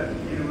entire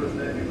universe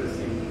that we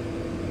perceive.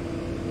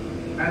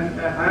 And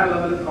a higher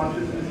level of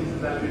consciousness is a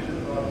salvation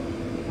for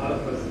all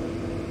of us,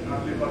 not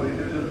only for the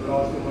individuals but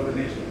also for the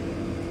nation.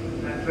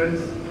 And friends,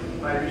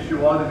 I wish you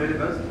all the very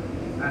best.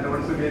 And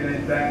once again I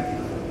thank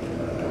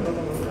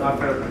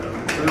Dr.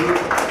 Preamble.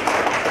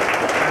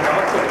 And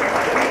also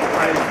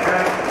I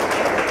thank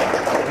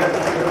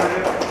Justice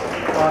Subramanian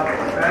for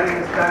sparing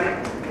his time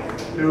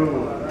to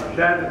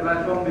share the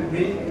platform with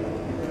me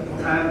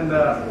and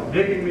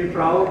making me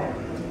proud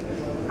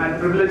and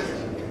privileged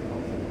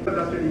for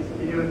custody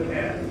in your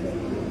care.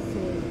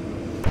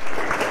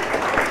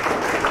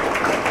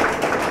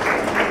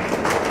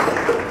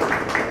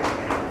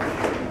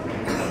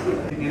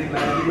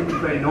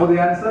 If I know the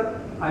answer,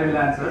 I will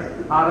answer,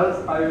 or else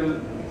I will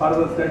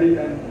further study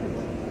and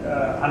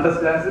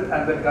understand it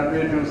and then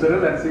convey it to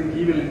Cyril and see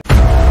he will